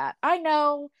know that. I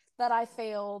know that I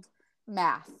failed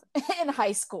math in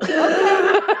high school. Okay?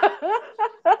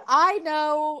 I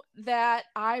know that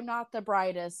I'm not the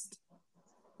brightest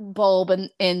bulb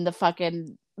in the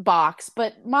fucking box,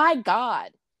 but my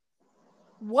God,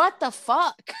 what the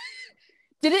fuck?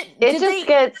 This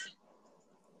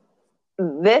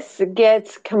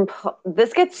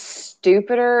gets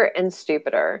stupider and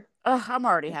stupider. I'm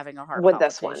already having a heart with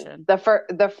this one. palpitation.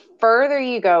 The further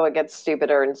you go, it gets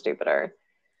stupider and stupider.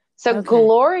 So Okay.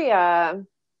 Gloria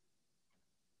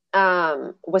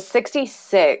was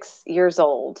 66 years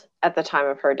old at the time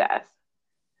of her death.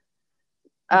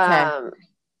 Okay.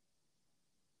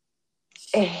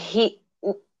 He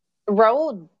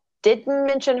Raul didn't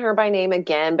mention her by name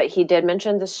again, but he did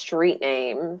mention the street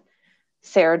name,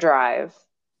 Sarah Drive.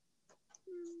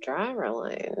 Driver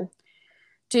Lane.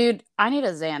 Dude, I need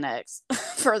a Xanax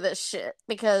for this shit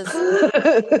because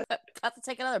I have to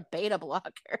take another beta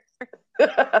blocker.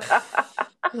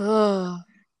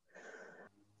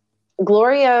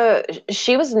 Gloria,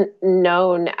 she was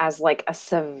known as like a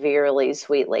severely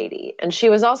sweet lady. And she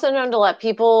was also known to let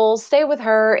people stay with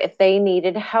her if they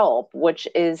needed help, which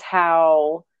is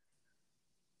how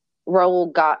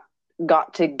Raul got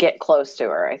to get close to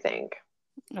her, I think.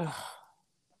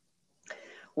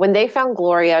 When they found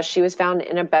Gloria, she was found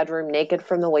in a bedroom naked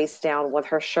from the waist down with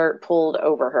her shirt pulled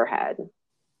over her head.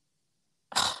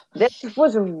 This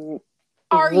was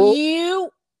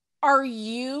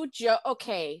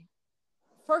okay.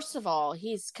 First of all,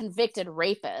 he's convicted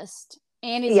rapist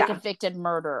and he's a convicted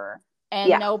murderer.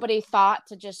 And nobody thought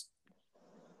to just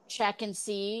check and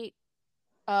see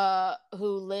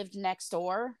who lived next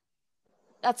door.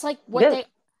 That's like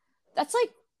that's like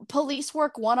police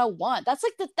work 101. That's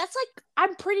like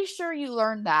I'm pretty sure you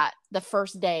learned that the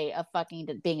first day of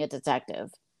fucking being a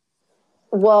detective.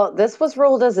 Well, this was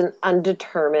ruled as an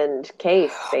undetermined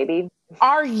case, baby.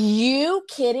 Are you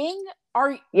kidding?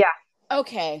 Yeah.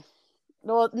 Okay.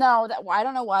 Well, no, I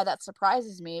don't know why that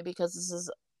surprises me because this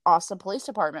is Austin Police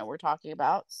Department we're talking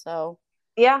about. So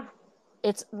yeah,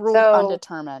 it's ruled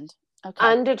undetermined. Okay.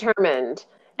 Undetermined.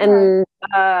 And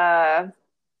I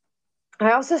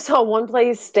also saw one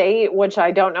place state, which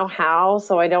I don't know how,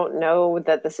 so I don't know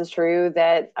that this is true,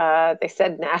 that they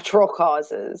said natural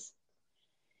causes.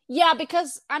 Yeah,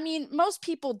 because I mean, most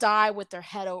people die with their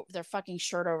their fucking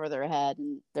shirt over their head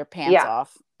and their pants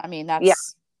off. I mean,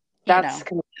 that's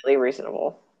completely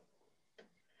reasonable.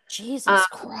 Jesus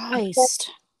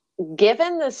Christ.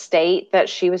 Given the state that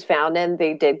she was found in,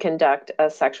 they did conduct a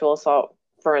sexual assault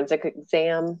forensic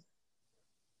exam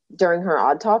during her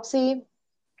autopsy,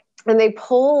 and they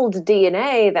pulled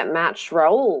DNA that matched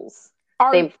Raul's.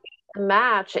 They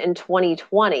match in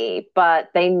 2020, but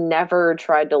they never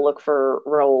tried to look for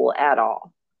Raul at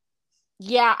all.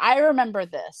 Yeah, I remember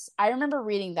this. I remember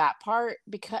reading that part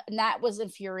and that was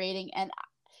infuriating. And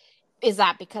is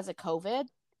that because of COVID?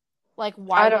 Like,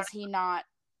 why was he not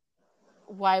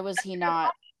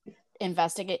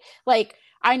investigate? Like,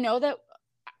 I know that.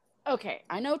 Okay,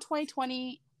 I know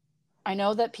 2020. I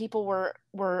know that people were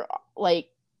like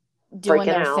doing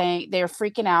their thing. They were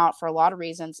freaking out for a lot of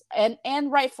reasons, and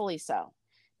rightfully so,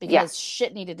 because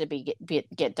shit needed to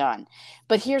get done.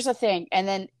 But here's the thing, and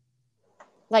then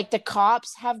like the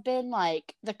cops in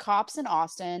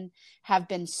Austin have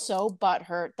been so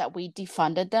butthurt that we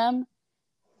defunded them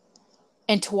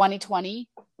in 2020.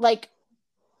 Like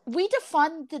we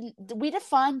defund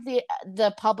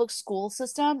the public school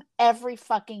system every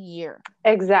fucking year.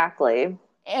 Exactly.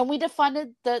 And we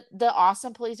defunded the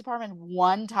Austin Police Department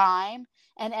one time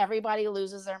and everybody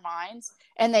loses their minds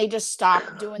and they just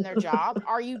stop doing their job.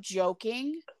 Are you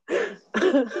joking?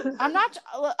 I'm not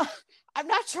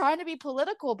trying to be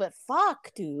political, but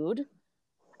fuck, dude.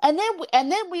 And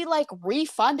then we like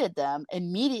refunded them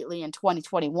immediately in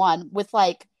 2021 with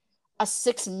like a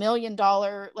 $6 million,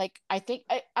 like I think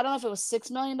I don't know if it was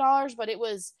 $6 million, but it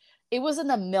was in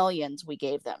the millions we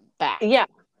gave them back. Yeah.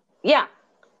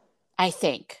 I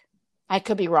think. I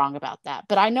could be wrong about that,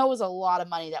 but I know it was a lot of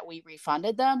money that we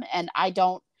refunded them, and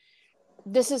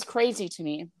this is crazy to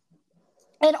me.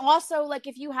 And also, like,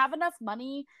 if you have enough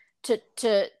money to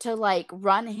like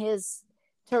run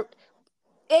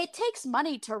it takes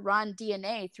money to run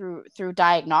DNA through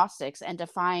diagnostics and to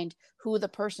find who the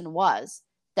person was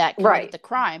that committed the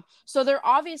crime. So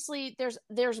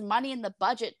there's money in the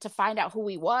budget to find out who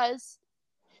he was.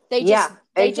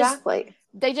 They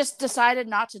just decided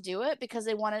not to do it because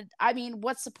they wanted. I mean,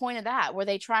 what's the point of that? Were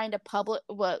they trying to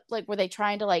were they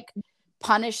trying to like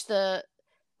punish the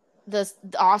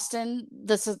Austin,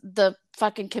 the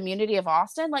fucking community of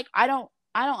Austin? Like, I don't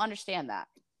understand that.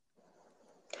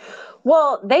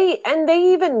 Well, they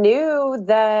even knew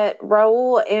that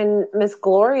Raul and Miss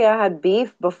Gloria had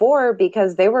beef before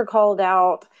because they were called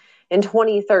out in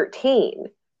 2013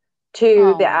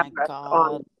 to the address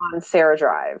on Sarah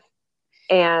Drive.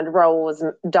 And Raul was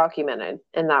documented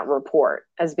in that report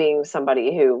as being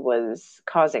somebody who was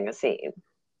causing a scene.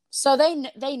 So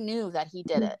they knew that he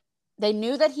did it. They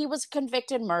knew that he was a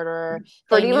convicted murderer.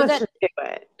 Pretty much knew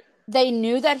it. They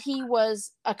knew that he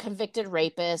was a convicted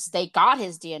rapist. They got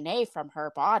his DNA from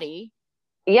her body.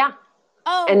 Yeah.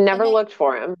 Oh, And never looked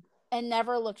for him. And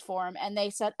never looked for him. And they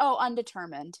said, oh,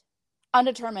 undetermined.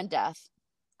 Undetermined death.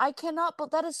 I cannot,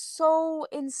 but that is so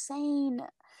insane.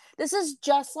 This is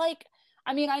just like,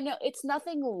 I mean, I know it's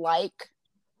nothing like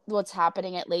what's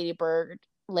happening at Lady Bird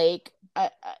Lake,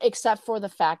 except for the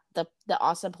fact that the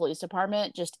Austin Police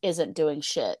Department just isn't doing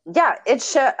shit. Yeah,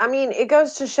 it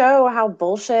goes to show how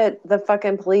bullshit the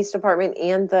fucking police department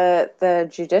and the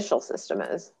judicial system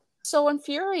is. So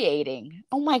infuriating.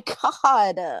 Oh my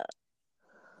God.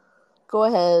 Go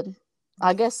ahead.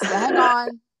 I guess, hang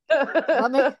on.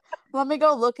 Let me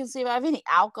go look and see if I have any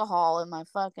alcohol in my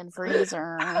fucking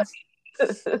freezer.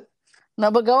 No,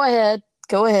 but go ahead.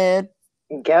 Go ahead.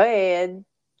 Go ahead.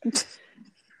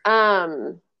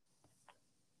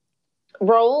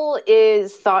 Raul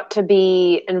is thought to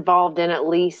be involved in at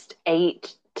least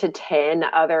 8 to 10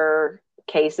 other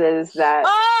cases that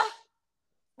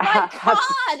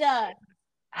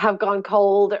have gone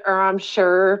cold, or I'm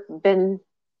sure been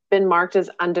marked as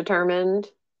undetermined,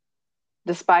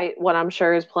 despite what I'm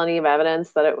sure is plenty of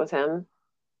evidence that it was him.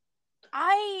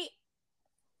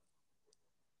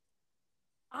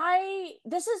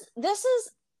 This is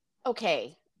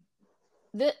okay.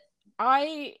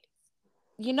 I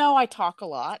talk a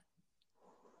lot.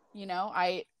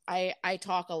 I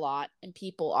talk a lot, and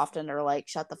people often are like,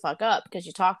 shut the fuck up because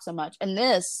you talk so much. And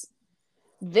this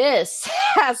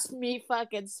has me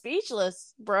fucking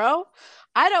speechless, bro.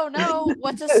 I don't know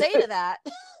what to say to that.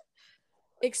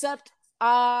 Except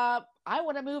I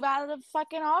want to move out of the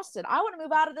fucking Austin. I want to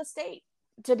move out of the state,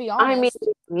 to be honest. I mean,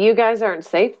 you guys aren't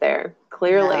safe there,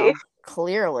 clearly. No,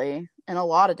 clearly, in a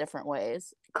lot of different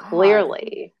ways.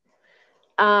 Clearly.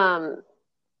 The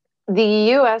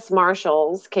U.S.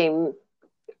 Marshals came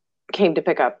to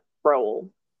pick up Raul.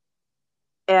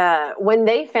 When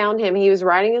they found him, he was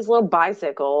riding his little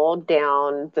bicycle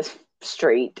down the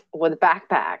street with a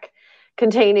backpack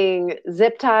containing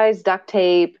zip ties, duct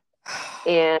tape,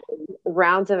 and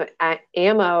rounds of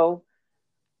ammo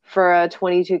for a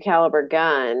 .22 caliber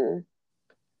gun.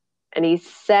 And he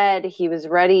said he was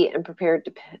ready and prepared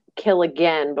to kill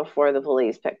again before the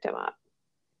police picked him up.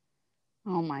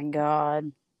 Oh my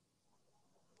God.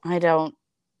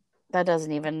 That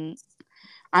doesn't even,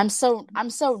 I'm so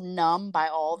numb by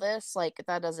all this. Like,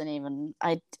 that doesn't even,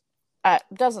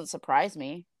 doesn't surprise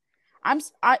me.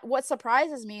 What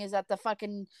surprises me is that the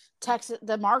fucking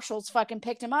the marshals fucking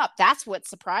picked him up. That's what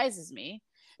surprises me.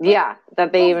 Yeah,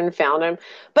 that they even found him.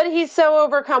 But he's so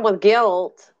overcome with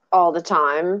guilt all the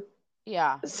time.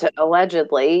 Yeah. So,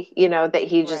 allegedly, that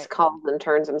he just calls and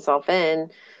turns himself in.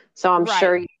 So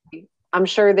I'm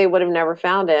sure they would have never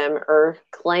found him or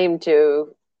claimed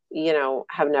to,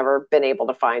 have never been able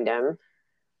to find him.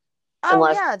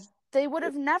 Yeah. They would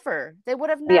have never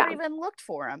even looked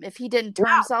for him if he didn't turn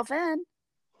himself in.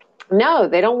 No,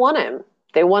 they don't want him.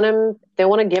 They want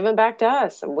to give him back to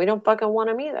us, and we don't fucking want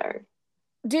him either.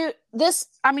 Dude,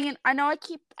 I know I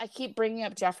keep bringing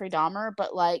up Jeffrey Dahmer,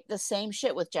 but like the same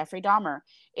shit with Jeffrey Dahmer.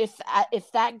 If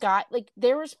that guy, like,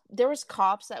 there was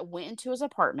cops that went into his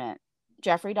apartment,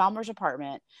 Jeffrey Dahmer's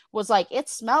apartment, was like, it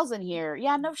smells in here.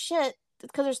 Yeah, no shit,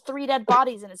 because there's 3 dead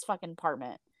bodies in his fucking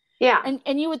apartment. Yeah.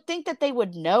 And you would think that they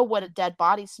would know what a dead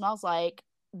body smells like,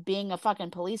 being a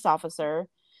fucking police officer.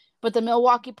 But the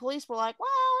Milwaukee police were like, well,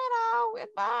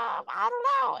 I don't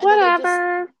know. And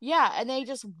whatever. And they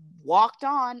just walked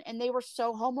on, and they were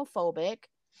so homophobic.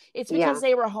 It's because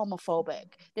they were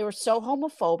homophobic. They were so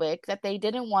homophobic that they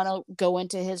didn't want to go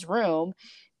into his room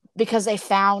because they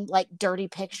found, like, dirty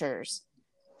pictures.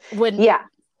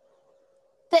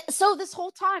 So this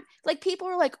whole time, like, people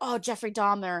are like, oh, Jeffrey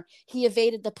Dahmer, he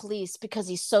evaded the police because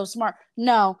he's so smart.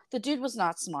 No, the dude was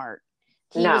not smart.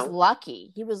 He was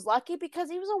lucky. He was lucky because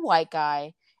he was a white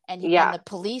guy. And the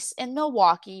police in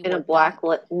Milwaukee in a black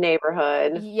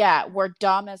neighborhood. Yeah, were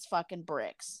dumb as fucking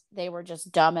bricks. They were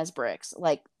just dumb as bricks.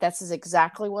 Like, this is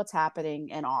exactly what's happening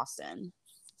in Austin.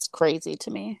 It's crazy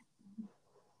to me.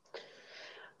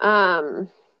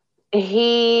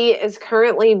 He is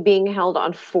currently being held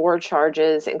on 4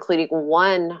 charges, including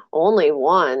only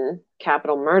one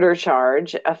capital murder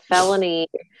charge, a felony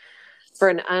for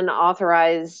an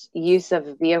unauthorized use of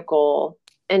a vehicle,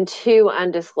 and 2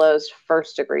 undisclosed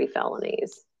first-degree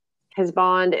felonies. His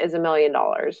bond is $1 million.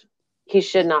 He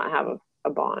should not have a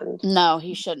bond. No,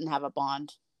 he shouldn't have a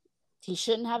bond. He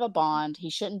shouldn't have a bond. He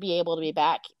shouldn't be able to be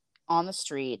back on the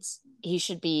streets. He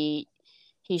should be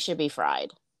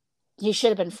fried. He should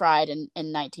have been fried in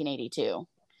 1982.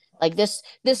 Like this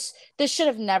should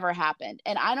have never happened.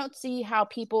 And I don't see how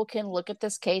people can look at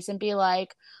this case and be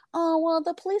like, oh, well,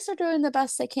 the police are doing the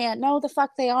best they can. No, the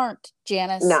fuck they aren't,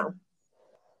 Janice. No.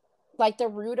 Like the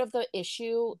root of the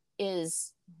issue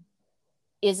isn't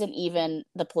even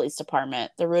the police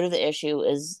department. The root of the issue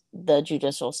is the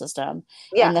judicial system.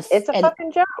 Yeah, And it's a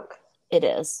fucking joke. It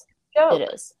is. Joke.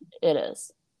 It is. It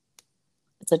is.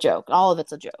 It's a joke. All of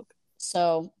it's a joke.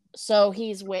 So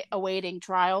he's awaiting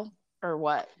trial or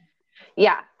what?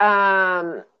 Yeah.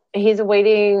 He's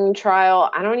awaiting trial.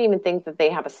 I don't even think that they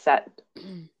have a set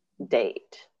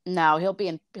date. No, he'll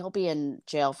be in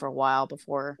jail for a while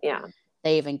before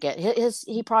they even get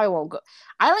he probably won't go.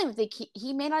 I don't even think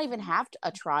he may not even have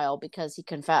a trial because he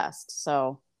confessed.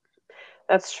 So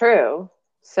that's true.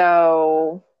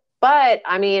 So, but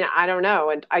I mean, I don't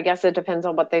know. I guess it depends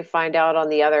on what they find out on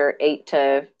the other 8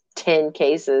 to 10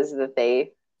 cases that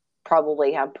they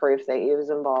probably have proof that he was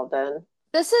involved in.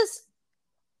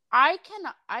 I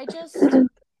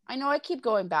know I keep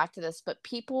going back to this, but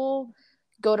people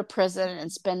go to prison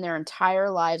and spend their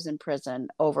entire lives in prison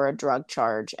over a drug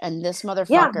charge. And this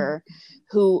motherfucker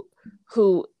who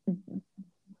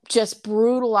just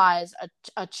brutalized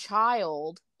a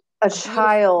child,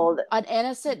 an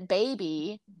innocent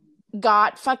baby,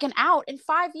 got fucking out in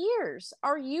 5 years.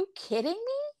 Are you kidding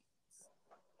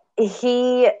me?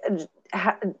 He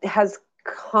has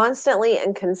constantly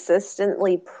and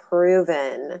consistently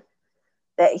proven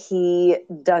that he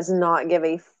does not give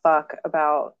a fuck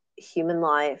about human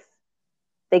life.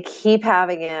 They keep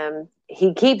having him.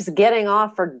 He keeps getting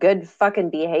off for good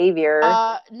fucking behavior.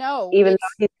 No. Even though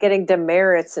he's getting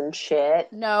demerits and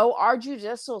shit. No, our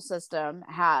judicial system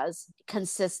has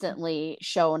consistently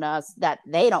shown us that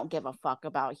they don't give a fuck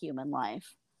about human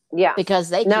life. Yeah. Because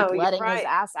they keep letting his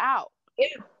ass out. Yeah.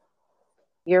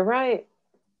 You're right.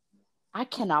 I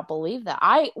cannot believe that.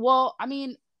 I know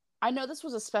this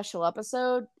was a special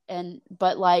episode,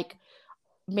 but like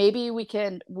maybe we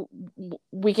can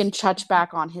touch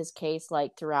back on his case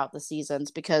like throughout the seasons,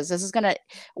 because this is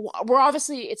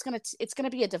it's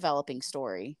gonna be a developing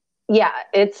story. Yeah,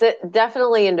 it's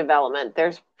definitely in development.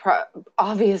 There's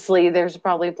probably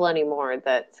plenty more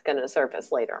that's gonna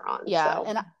surface later on. Yeah, so.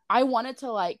 And I wanted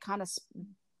to like kind of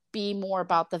be more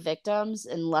about the victims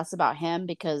and less about him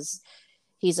because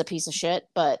he's a piece of shit,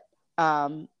 but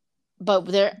there's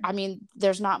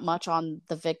not much on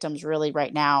the victims really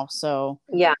right now. So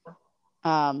yeah,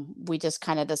 we just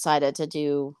kind of decided to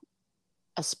do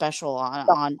a special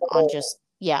on just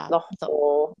the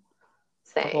whole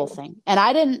thing. And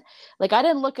I didn't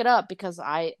look it up because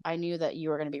I knew that you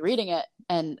were going to be reading it,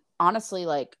 and honestly,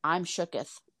 like, I'm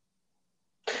shooketh.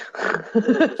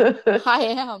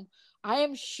 I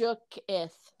am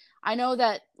shooketh. I know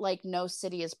that like no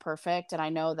city is perfect, and I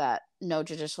know that no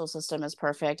judicial system is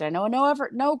perfect. I know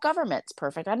no government's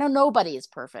perfect. I know nobody is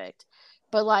perfect,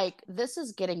 but like this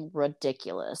is getting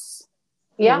ridiculous.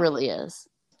 Yeah, it really is.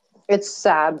 It's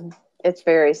sad. It's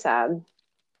very sad.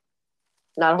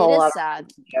 Not a whole lot of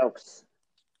jokes.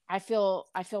 I feel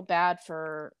bad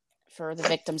for the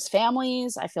victims'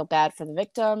 families. I feel bad for the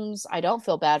victims. I don't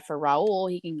feel bad for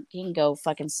Raul. He can go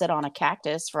fucking sit on a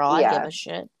cactus for all I give a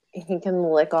shit. He can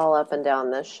lick all up and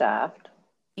down this shaft.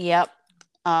 Yep.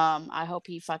 I hope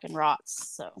he fucking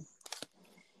rots. So,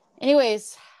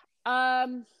 anyways,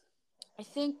 I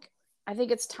think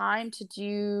it's time to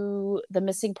do the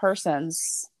missing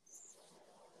persons.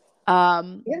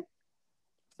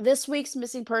 This week's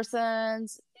missing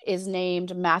persons is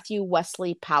named Matthew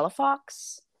Wesley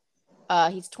Palafox.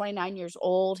 He's 29 years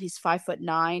old. He's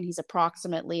 5'9". He's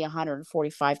approximately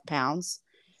 145 pounds.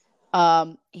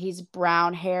 He's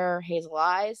brown hair, hazel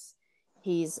eyes.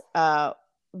 He's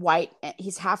white.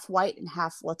 He's half white and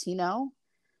half Latino.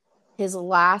 His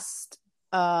last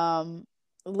time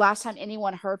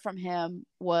anyone heard from him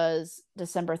was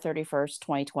December 31st,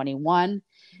 2021,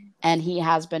 and he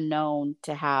has been known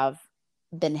to have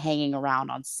been hanging around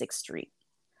on 6th Street.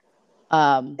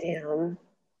 Damn.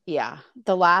 Yeah,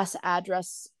 the last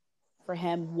address for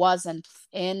him was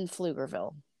in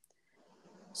Pflugerville.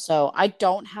 So I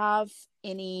don't have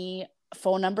any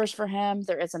phone numbers for him.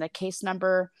 There isn't a case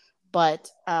number, but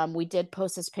we did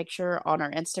post this picture on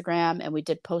our Instagram, and we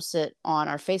did post it on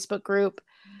our Facebook group.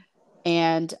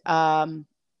 And I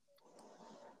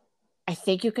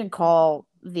think you can call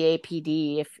the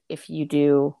APD if he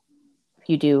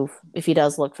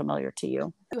does look familiar to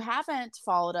you. If you haven't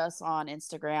followed us on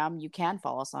Instagram, you can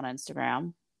follow us on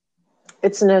Instagram.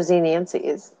 It's Nosy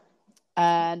Nancy's.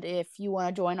 And if you want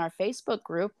to join our Facebook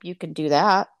group, you can do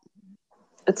that.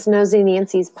 It's Nosy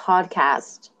Nancy's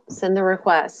podcast. Send the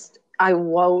request. I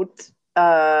won't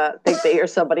think that you're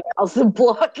somebody else and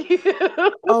block you.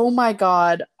 Oh my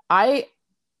God.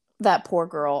 That poor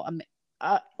girl.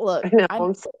 Look, I know.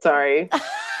 I'm so sorry.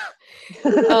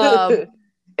 um,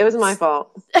 It was my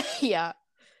fault. yeah.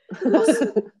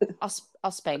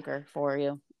 I'll spank her for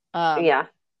you. Yeah.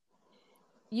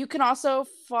 You can also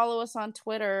follow us on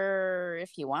Twitter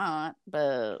if you want,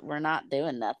 but we're not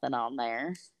doing nothing on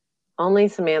there. Only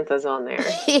Samantha's on there.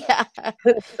 Yeah.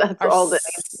 That's all that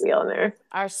needs to be on there.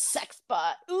 Our sex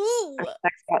bot. Ooh. Our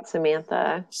sex bot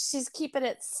Samantha. She's keeping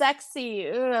it sexy.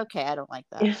 Ooh, okay, I don't like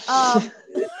that.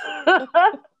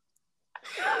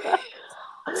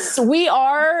 So we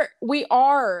are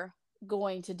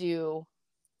going to do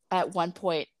at one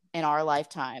point in our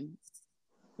lifetime.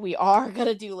 We are going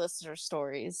to do listener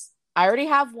stories. I already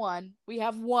have one. We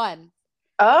have one.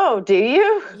 Oh, do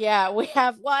you? Yeah, we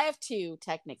have. Well, I have two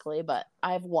technically, but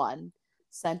I have one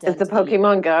sent in. Is the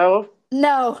Pokemon Go?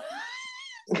 No.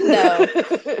 No.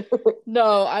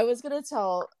 No, I was going to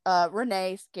tell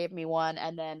Renee gave me one,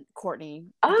 and then Courtney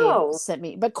sent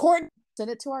me. But Courtney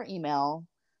sent it to our email.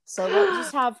 So let's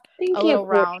just have a little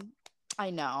round.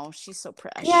 I know. She's so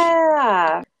precious.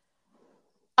 Yeah.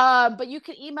 But you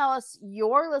can email us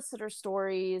your listener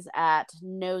stories at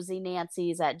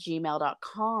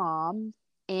nosynancies@gmail.com.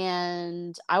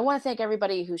 And I want to thank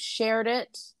everybody who shared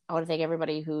it. I want to thank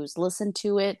everybody who's listened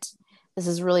to it. This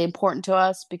is really important to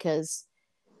us because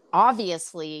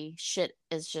obviously shit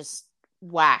is just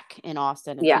whack in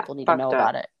Austin and people need to know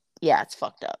about it. Yeah, it's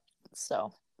fucked up.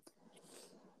 So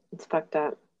it's fucked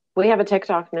up. We have a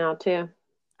TikTok now too.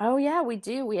 Oh yeah, we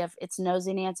do. We have it's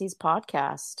Nosy Nancy's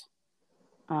podcast.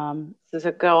 So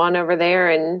go on over there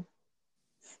and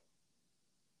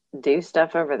do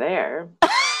stuff over there.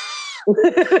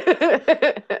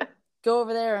 Go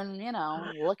over there and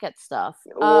look at stuff.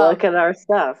 Look at our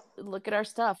stuff. Look at our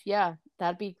stuff. Yeah,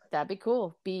 that'd be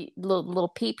cool. Be little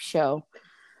peep show.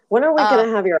 When are we gonna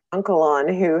have your uncle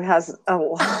on who has a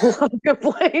lot of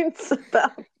complaints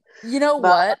about? You know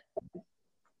what?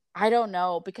 I don't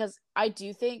know because I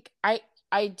do think he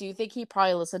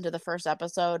probably listened to the first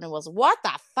episode and was, what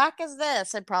the fuck is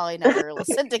this? And probably never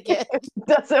listened again.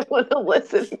 Doesn't want to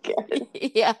listen again.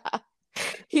 Yeah.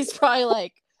 He's probably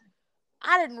like,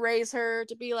 I didn't raise her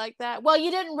to be like that. Well,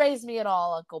 you didn't raise me at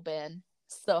all, Uncle Ben.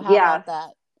 So how about that?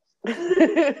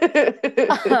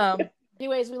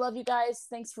 Anyways, we love you guys.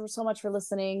 Thanks so much for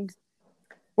listening.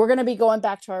 We're going to be going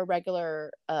back to our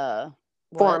regular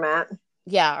format.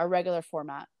 Yeah, our regular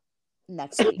format.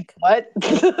 Next week. What?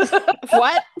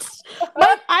 What?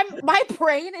 My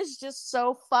brain is just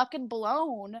so fucking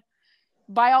blown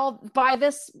by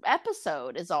this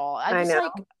episode is all. I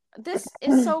know. Like this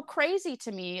is so crazy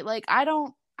to me. Like I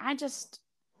don't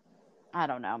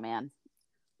know, man.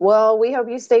 Well, we hope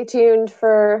you stay tuned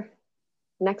for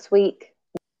next week.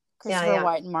 Christopher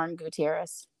White and Martin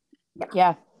Gutierrez.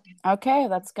 Yeah. Okay,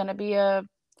 that's gonna be a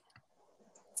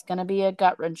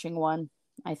gut-wrenching one,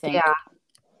 I think. Yeah.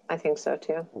 I think so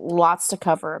too. Lots to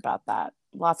cover about that.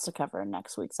 Lots to cover in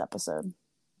next week's episode.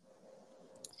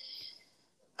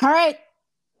 All right.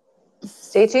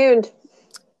 Stay tuned.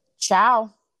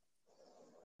 Ciao.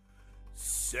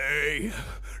 C'est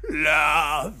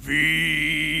la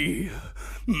vie,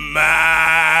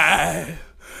 my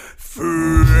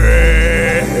friend.